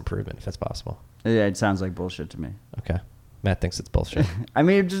ridiculous improvement if that's possible. Yeah, it sounds like bullshit to me. Okay. Matt thinks it's bullshit. I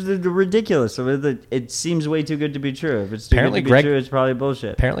mean, it's just ridiculous. So it seems way too good to be true. If it's too Apparently good to be true, it's probably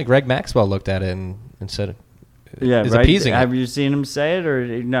bullshit. Apparently, Greg Maxwell looked at it and said, "Yeah, is right." appeasing Have it. you seen him say it, or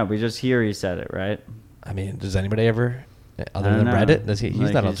no? We just hear he said it, right? I mean, does anybody ever, other I than don't know. Reddit,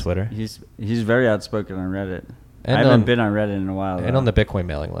 he's not on Twitter. He's very outspoken on Reddit. And I haven't been on Reddit in a while. And on the Bitcoin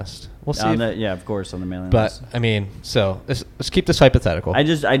mailing list. We'll see. Yeah, of course, on the mailing but, list. I mean, so let's keep this hypothetical.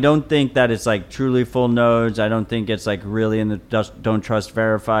 I don't think that it's like truly full nodes. I don't think it's like really in the don't trust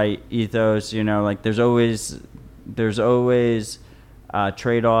verify ethos. Like there's always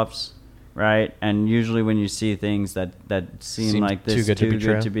trade-offs, right? And usually when you see things that seem like this too good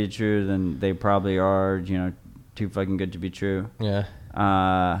to be true, then they probably are too fucking good to be true. Yeah.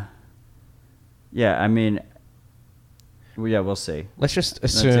 Yeah, I mean, yeah, we'll see. Let's just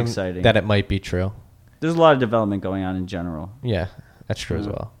assume exciting. that it might be true. There's a lot of development going on in general. Yeah, that's true as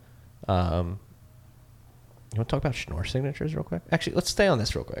well. You want to talk about Schnorr signatures real quick? Actually, let's stay on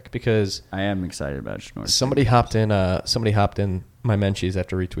this real quick because I am excited about Schnorr. somebody hopped in my Menchies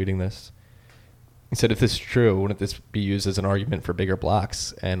after retweeting this. He said, if this is true, wouldn't this be used as an argument for bigger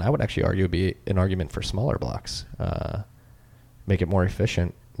blocks? And I would actually argue it'd be an argument for smaller blocks. Make it more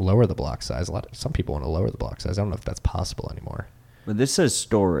efficient, lower the block size. Some people want to lower the block size. I don't know if that's possible anymore. But this says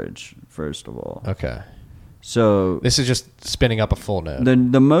storage, first of all. Okay. So this is just spinning up a full node.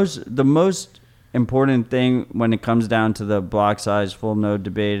 The most important thing when it comes down to the block size, full node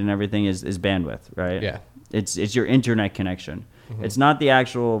debate and everything is bandwidth, right? Yeah. It's your internet connection. Mm-hmm. It's not the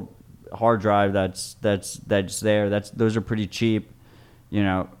actual hard drive that's there. Those are pretty cheap.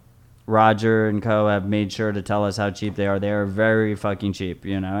 Roger and co have made sure to tell us how cheap they are. They are very fucking cheap,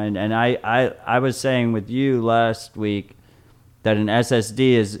 And I was saying with you last week that an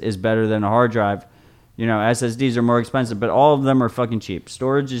SSD is better than a hard drive. SSDs are more expensive, but all of them are fucking cheap.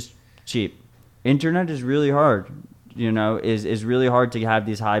 Storage is cheap. Internet is really hard. Is really hard to have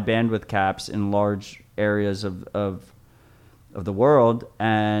these high bandwidth caps in large areas of the world,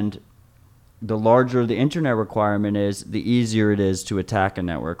 and the larger the internet requirement is, the easier it is to attack a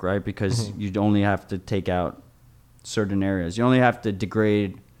network, right? Because you only have to take out certain areas. You only have to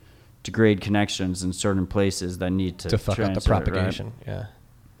degrade connections in certain places that need to fuck up the propagation. Right?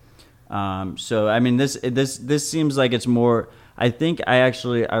 Yeah. So I mean, this seems like it's more. I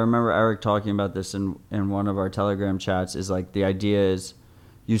remember Eric talking about this in one of our Telegram chats. Is like the idea is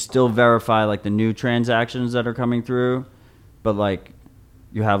you still verify like the new transactions that are coming through, but like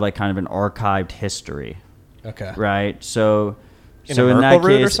you have like kind of an archived history. Okay. Right. So in that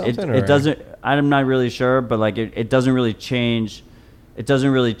case, it doesn't. I'm not really sure, but like it doesn't really change it doesn't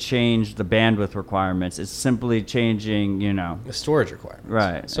really change the bandwidth requirements. It's simply changing, The storage requirements.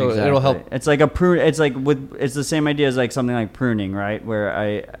 Right. So exactly. it'll help. It's like a prune. It's like it's the same idea as like something like pruning, right?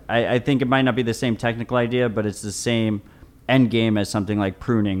 Where I think it might not be the same technical idea, but it's the same end game as something like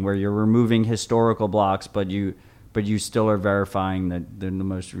pruning, where you're removing historical blocks, but you still are verifying the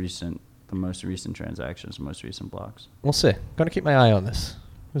most recent transactions, the most recent blocks. We'll see. Going to keep my eye on this.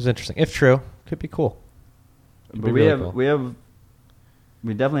 It was interesting. If true, could be cool. Could But be really cool.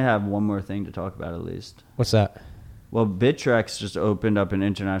 we definitely have one more thing to talk about at least. What's that? Well, Bittrex just opened up an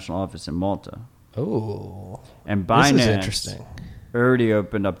international office in Malta. Oh. And This is Binance interesting. already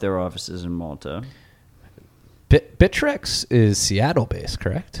opened up their offices in Malta. Bittrex is Seattle-based,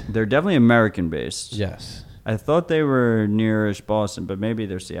 correct? They're definitely American-based. Yes. I thought they were nearish Boston, but maybe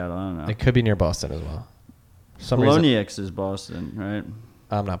they're Seattle. I don't know. It could be near Boston as well. For some reason, Poloniex is Boston, right?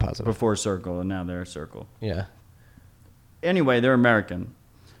 I'm not positive. Before Circle, and now they're Circle. Yeah. Anyway, they're American.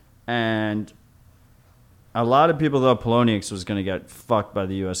 And a lot of people thought Poloniex was going to get fucked by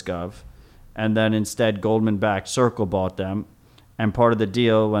the U.S. Gov. And then instead, Goldman-backed Circle bought them. And part of the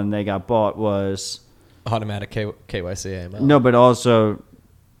deal when they got bought was... Automatic KYC AML. No, but also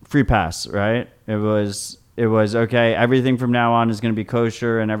free pass, right? It was okay, everything from now on is going to be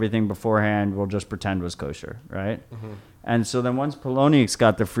kosher, and everything beforehand we'll just pretend was kosher, right? Mm-hmm. And so then once Poloniex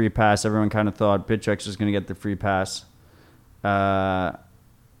got the free pass, everyone kind of thought Bittrex was going to get the free pass.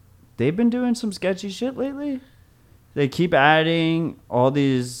 They've been doing some sketchy shit lately. They keep adding all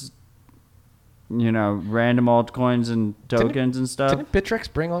these, random altcoins and tokens and stuff. Didn't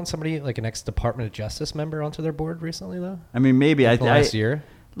Bittrex bring on somebody like an ex-Department of Justice member onto their board recently, though? I mean, maybe. Last year?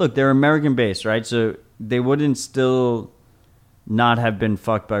 Look, they're American-based, right? So they wouldn't still not have been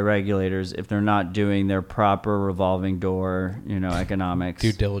fucked by regulators if they're not doing their proper revolving door, economics.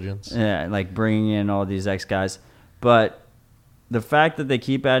 Due diligence. Yeah, like bringing in all these ex-guys. But the fact that they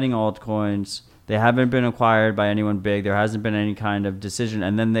keep adding altcoins, they haven't been acquired by anyone big, there hasn't been any kind of decision,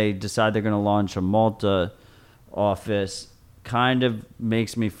 and then they decide they're going to launch a Malta office, kind of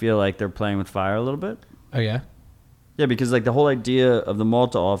makes me feel like they're playing with fire a little bit. Oh, yeah? Yeah, because like the whole idea of the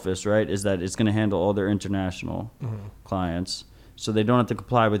Malta office, right, is that it's going to handle all their international clients, so they don't have to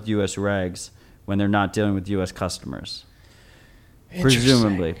comply with U.S. regs when they're not dealing with U.S. customers,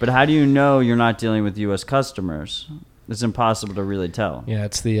 presumably. But how do you know you're not dealing with U.S. customers? It's impossible to really tell. Yeah,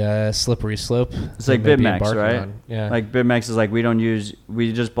 it's the slippery slope. It's like BitMEX, right? On. Yeah. Like BitMEX is like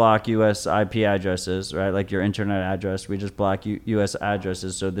we just block U.S. IP addresses, right? Like your internet address, we just block U.S.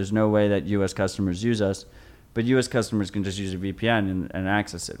 addresses, so there's no way that U.S. customers use us. But U.S. customers can just use a VPN and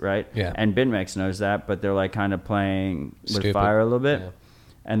access it, right? Yeah. And BitMEX knows that, but they're like kind of playing with Stupid. fire a little bit. Yeah.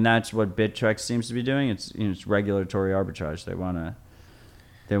 And that's what Bittrex seems to be doing. It's it's regulatory arbitrage. They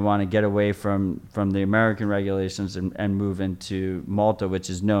want to get away from the American regulations and move into Malta, which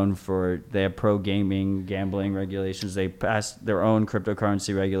is known for they have pro gambling regulations. They pass their own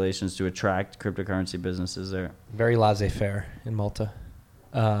cryptocurrency regulations to attract cryptocurrency businesses there. Very laissez-faire in Malta.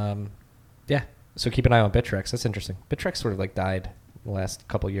 Yeah. So keep an eye on Bittrex. That's interesting. Bittrex sort of like died in the last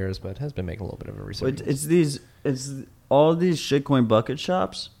couple of years, but has been making a little bit of a resurgence. It's all these shitcoin bucket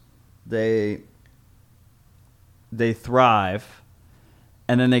shops. They thrive,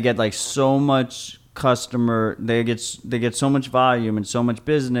 and then they get like so much they get so much volume and so much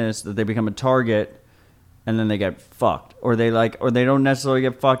business that they become a target, and then they get fucked. Or they don't necessarily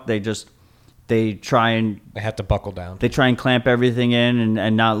get fucked. They have to buckle down. They try and clamp everything in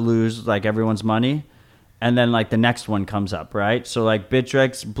and not lose like everyone's money. And then like the next one comes up, right? So like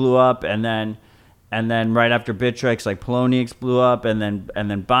Bittrex blew up, and then right after Bittrex, like Poloniex blew up, and then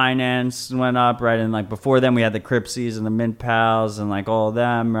Binance went up, right? And like before them we had the Crypsies and the Mint Pals and like all of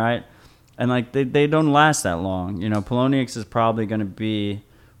them, right? And like they don't last that long. Poloniex is probably going to be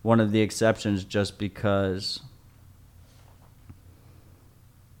one of the exceptions just because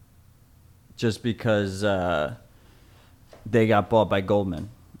they got bought by Goldman,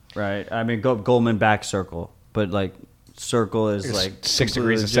 right? I mean, Goldman backed Circle, but like Circle is There's like 6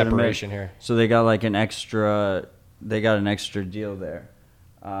 completely degrees of legitimate. separation here. So they got like an extra deal there.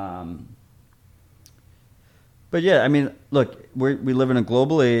 But yeah, I mean, look, we live in a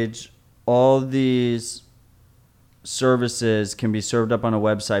global age. All these services can be served up on a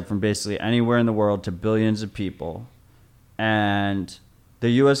website from basically anywhere in the world to billions of people. And the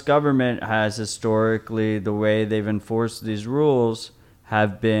U.S. government has historically, the way they've enforced these rules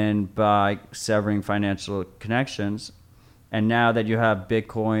have been by severing financial connections. And now that you have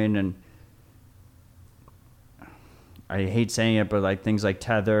Bitcoin and I hate saying it, but like things like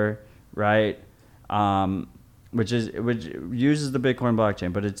Tether, right? Which uses the Bitcoin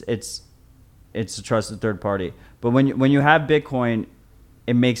blockchain, but it's a trusted third party. But when you have Bitcoin,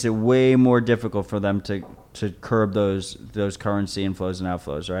 it makes it way more difficult for them to curb those currency inflows and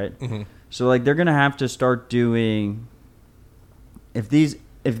outflows, right? Mm-hmm. So like they're gonna have to start doing if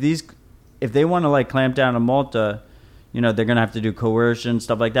they want to like clamp down on Malta, they're gonna have to do coercion,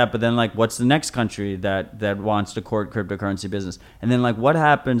 stuff like that. But then like what's the next country that wants to court cryptocurrency business? And then like what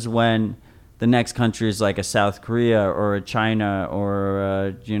happens when the next country is like a South Korea or a China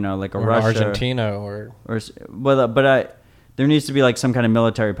or like a or Russia, Argentina or there needs to be like some kind of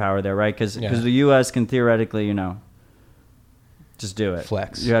military power there, right? Because the U.S. can theoretically, just do it.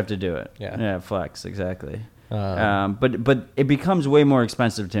 Flex. You have to do it. Yeah. Flex, exactly. But it becomes way more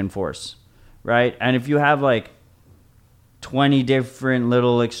expensive to enforce, right? And if you have like 20 different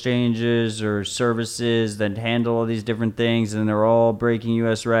little exchanges or services that handle all these different things and they're all breaking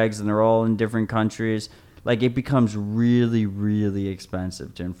U.S. regs and they're all in different countries, like it becomes really, really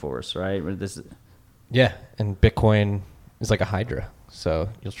expensive to enforce, right? Yeah, and Bitcoin is like a hydra. So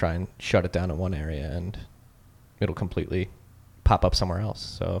you'll try and shut it down in one area and it'll completely pop up somewhere else.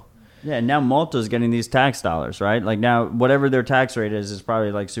 So yeah, now Malta's getting these tax dollars, right? Like now whatever their tax rate is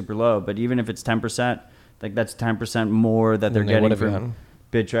probably like super low, but even if it's 10%, like that's 10% more that they're getting from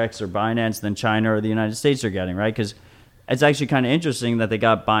Bittrex or Binance than China or the United States are getting, right? Because it's actually kind of interesting that they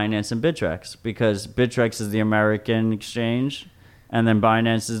got Binance and Bittrex, because Bittrex is the American exchange and then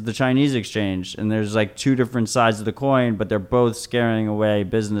Binance is the Chinese exchange. And there's like two different sides of the coin, but they're both scaring away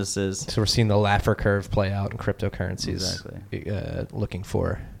businesses. So we're seeing the Laffer curve play out in cryptocurrencies, exactly. looking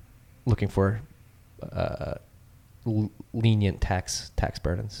for lenient tax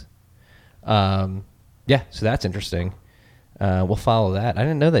burdens. Yeah, so that's interesting. We'll follow that. I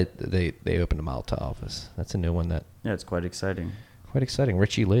didn't know that they opened a Malta office. That's a new one. Yeah, it's quite exciting. Quite exciting.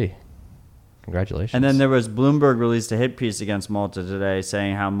 Richie Lee. Congratulations. And then there was Bloomberg released a hit piece against Malta today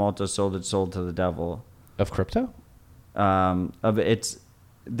saying how Malta sold its soul to the devil. Of crypto? Of its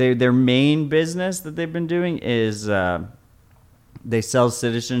their main business that they've been doing is they sell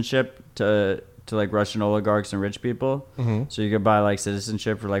citizenship to like Russian oligarchs and rich people. Mm-hmm. So you could buy like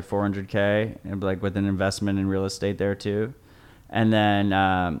citizenship for like $400K and like with an investment in real estate there too. And then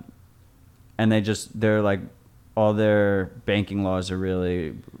they're like all their banking laws are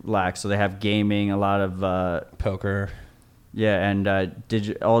really lax. So they have gaming, a lot of poker. Yeah, and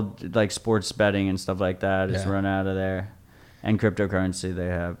all like sports betting and stuff like that is run out of there. And cryptocurrency they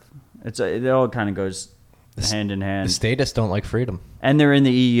have. It all kind of goes hand in hand. The statists don't like freedom. And they're in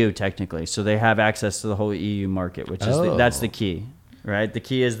the EU technically, so they have access to the whole EU market, which is that's the key, right? The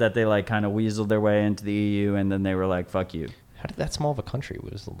key is that they like kind of weaseled their way into the EU, and then they were like, "Fuck you." How did that small of a country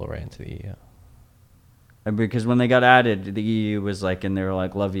weasel their way into the EU? And because when they got added, the EU was like in their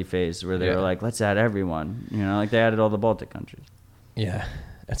like lovey phase where they were like, "Let's add everyone," like they added all the Baltic countries. Yeah,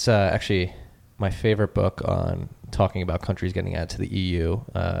 it's actually my favorite book on talking about countries getting added to the EU.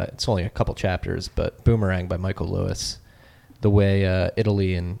 It's only a couple chapters, but Boomerang by Michael Lewis. The way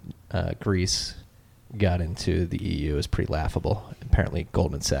Italy and Greece got into the EU is pretty laughable. Apparently,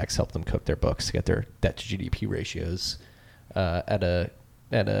 Goldman Sachs helped them cook their books to get their debt to GDP ratios at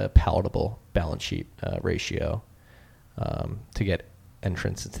a palatable balance sheet ratio to get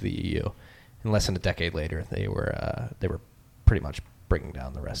entrance into the EU. And less than a decade later, they were pretty much bringing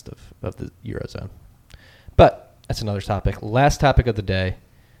down the rest of the Eurozone. But that's another topic. Last topic of the day.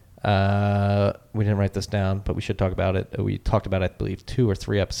 We didn't write this down, but we should talk about it. We talked about it, I believe, 2 or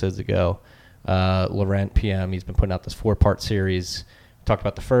 3 episodes ago. Laurent PM, he's been putting out this 4-part series. We talked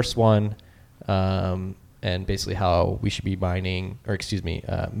about the first one, and basically how we should be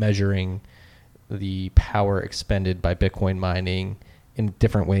measuring the power expended by Bitcoin mining in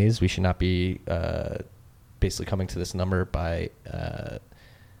different ways. We should not be basically coming to this number by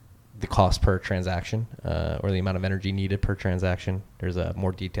the cost per transaction or the amount of energy needed per transaction. There's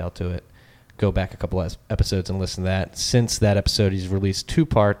more detail to it. Go back a couple episodes and listen to that. Since that episode, he's released 2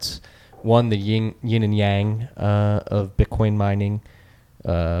 parts. One, the yin and yang of Bitcoin mining,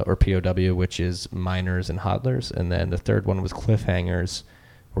 or POW, which is miners and hodlers. And then the third one was cliffhangers,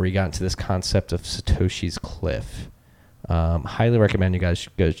 where he got into this concept of Satoshi's cliff. Highly recommend you guys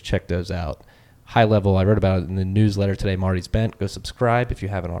go check those out. High level, I wrote about it in the newsletter today, Marty's Bent. Go subscribe if you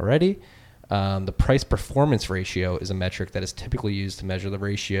haven't already. The price performance ratio is a metric that is typically used to measure the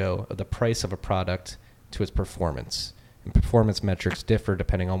ratio of the price of a product to its performance. And performance metrics differ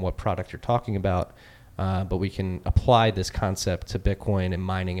depending on what product you're talking about, but we can apply this concept to Bitcoin and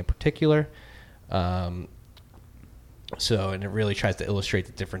mining in particular. And it really tries to illustrate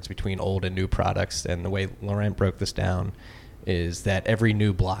the difference between old and new products. And the way Laurent broke this down is that every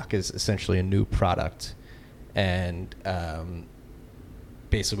new block is essentially a new product. And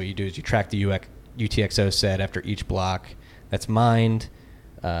basically what you do is you track the UTXO set after each block that's mined.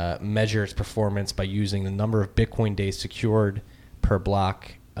 measure its performance by using the number of Bitcoin days secured per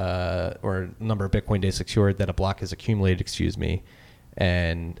block, or number of Bitcoin days secured that a block has accumulated,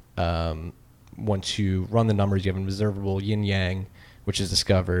 and once you run the numbers, you have an observable yin yang, which is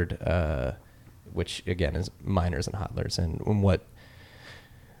discovered, which again is miners and hodlers. And what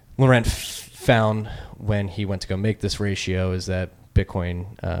Laurent found when he went to go make this ratio is that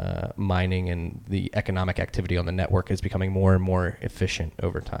Bitcoin mining and the economic activity on the network is becoming more and more efficient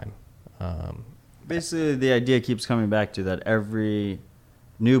over time. Basically, the idea keeps coming back to that every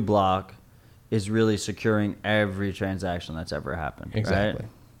new block is really securing every transaction that's ever happened. Exactly.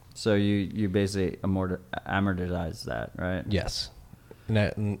 Right? So you basically amortize that, right? Yes.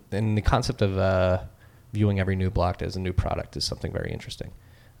 And the concept of viewing every new block as a new product is something very interesting.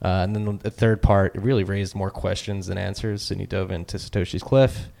 And then the third part, it really raised more questions than answers, and he dove into Satoshi's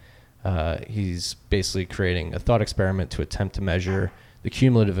Cliff. He's basically creating a thought experiment to attempt to measure the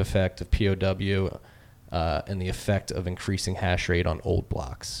cumulative effect of POW and the effect of increasing hash rate on old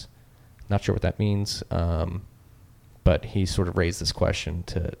blocks. Not sure what that means, but he sort of raised this question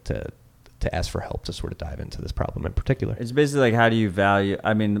to ask for help to sort of dive into this problem in particular. It's basically like, how do you value,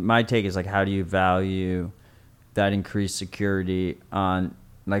 I mean, my take is like, how do you value that increased security on,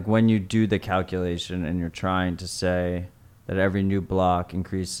 like when you do the calculation and you're trying to say that every new block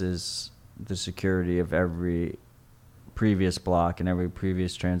increases the security of every previous block and every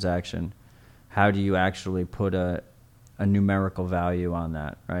previous transaction, how do you actually put a numerical value on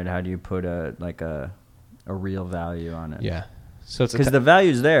that, right? How do you put a real value on it? Yeah. So it's because the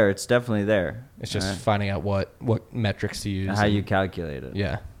value's there. It's definitely there. It's just finding out what metrics to use. How you calculate it.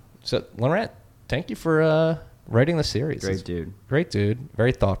 Yeah. So Laurent, thank you for writing the series. Great dude.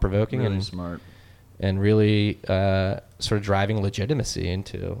 Very thought-provoking. Really and smart. And really sort of driving legitimacy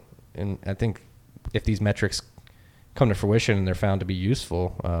into. And I think if these metrics come to fruition and they're found to be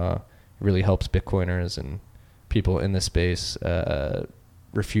useful, it really helps Bitcoiners and people in this space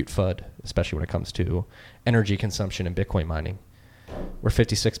refute FUD, especially when it comes to energy consumption and Bitcoin mining. We're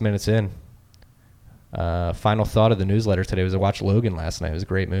 56 minutes in. Final thought of the newsletter today was I watched Logan last night. It was a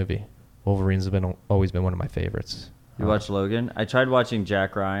great movie. Wolverine's always been one of my favorites. You watched Logan? I tried watching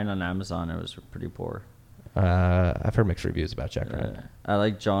Jack Ryan on Amazon. It was pretty poor. I've heard mixed reviews about Jack Ryan. I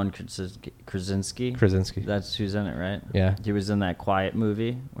like John Krasinski. That's who's in it, right? Yeah. He was in that Quiet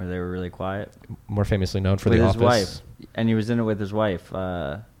movie where they were really quiet. More famously known for with The his Office. Wife. And he was in it with his wife.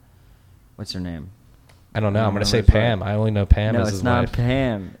 What's her name? I don't know. I'm going to say Pam. I only know Pam as his wife. No, it's not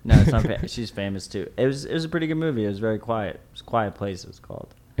Pam. No, it's not Pam. She's famous too. It was a pretty good movie. It was very quiet. It was Quiet Place, it was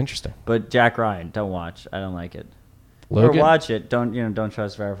called. Interesting. But Jack Ryan, don't watch. I don't like it. Logan? Or watch it. Don't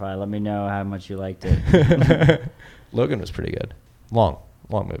trust verify. Let me know how much you liked it. Logan was pretty good. Long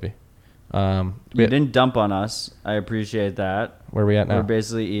movie. You didn't dump on us. I appreciate that. Where are we at now? We're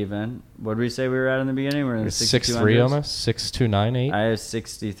basically even. What did we say we were at in the beginning? We're in the 6.3 almost. 6.298. I have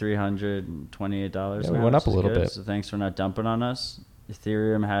 $6,328. Yeah, we went up a little bit. So thanks for not dumping on us.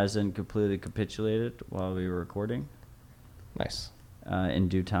 Ethereum hasn't completely capitulated while we were recording. Nice. In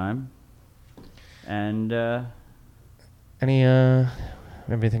due time. And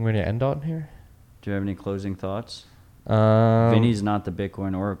anything we're gonna end on here? Do you have any closing thoughts? Vinny's not the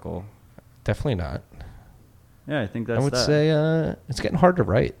Bitcoin oracle. Definitely not. Yeah, I think that's. I would say it's getting hard to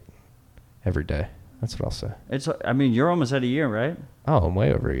write every day. That's what I'll say. You're almost at a year, right? Oh, I'm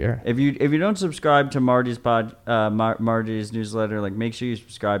way over a year. If you don't subscribe to Marty's Marty's newsletter, like make sure you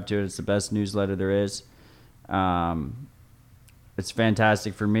subscribe to it. It's the best newsletter there is. It's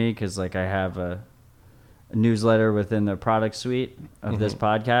fantastic for me because like I have a newsletter within the product suite of this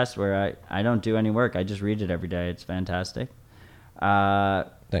podcast where I don't do any work. I just read it every day. It's fantastic.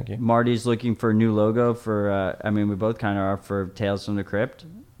 Thank you. Marty's looking for a new logo for, we both kind of are for Tales from the Crypt.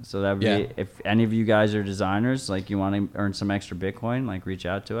 So that would be, if any of you guys are designers, like you want to earn some extra Bitcoin, like reach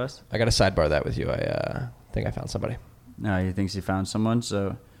out to us. I got to sidebar that with you. I think I found somebody. No, he thinks he found someone.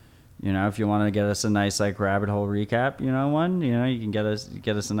 So, if you want to get us a nice like rabbit hole recap, you can get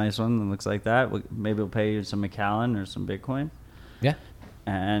us a nice one that looks like that. Maybe we'll pay you some Macallan or some Bitcoin. Yeah.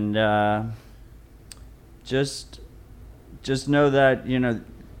 And just know that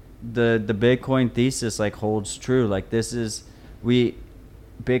the Bitcoin thesis like holds true. Like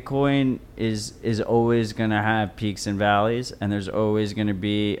Bitcoin is always gonna have peaks and valleys, and there's always gonna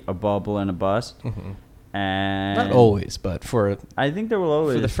be a bubble and a bust. Mm-hmm. And not always, but I think there will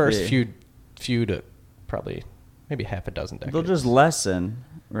always for the first few to probably maybe half a dozen decades. They'll just lessen,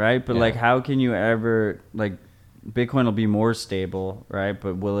 right? But like, how can you ever like Bitcoin will be more stable, right?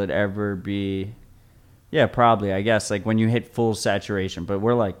 But will it ever be Yeah, probably. I guess like when you hit full saturation, but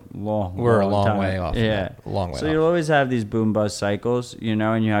we're like We're a long time. way off. Yeah, Of that. Long way. So off. you'll always have these boom bust cycles,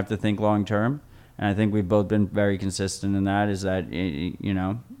 and you have to think long term. And I think we've both been very consistent in that. Is that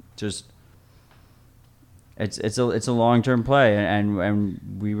just it's a long term play, and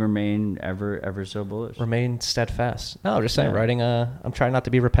we remain ever so bullish. Remain steadfast. No, I'm just saying. Yeah. Writing. I'm trying not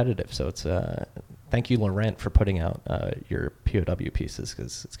to be repetitive, so it's. Thank you, Laurent, for putting out your POW pieces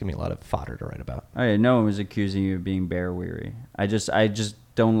because it's giving me a lot of fodder to write about. Oh yeah, no one was accusing you of being bear weary. I just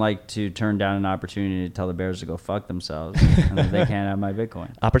don't like to turn down an opportunity to tell the bears to go fuck themselves and that they can't have my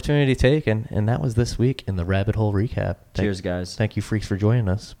Bitcoin. Opportunity taken, and that was this week in the Rabbit Hole Recap. Cheers, guys. Thank you, freaks, for joining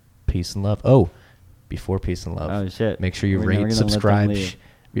us. Peace and love. Oh, before peace and love. Oh shit! Make sure you We're rate, never gonna let them subscribe. leave.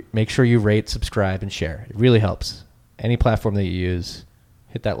 Make sure you rate, subscribe, and share. It really helps. Any platform that you use,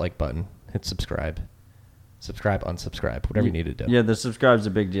 hit that like button. Hit subscribe. Subscribe, unsubscribe, whatever you need to do. Yeah, the subscribe's a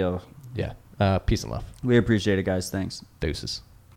big deal. Yeah. Peace and love. We appreciate it, guys. Thanks. Deuces.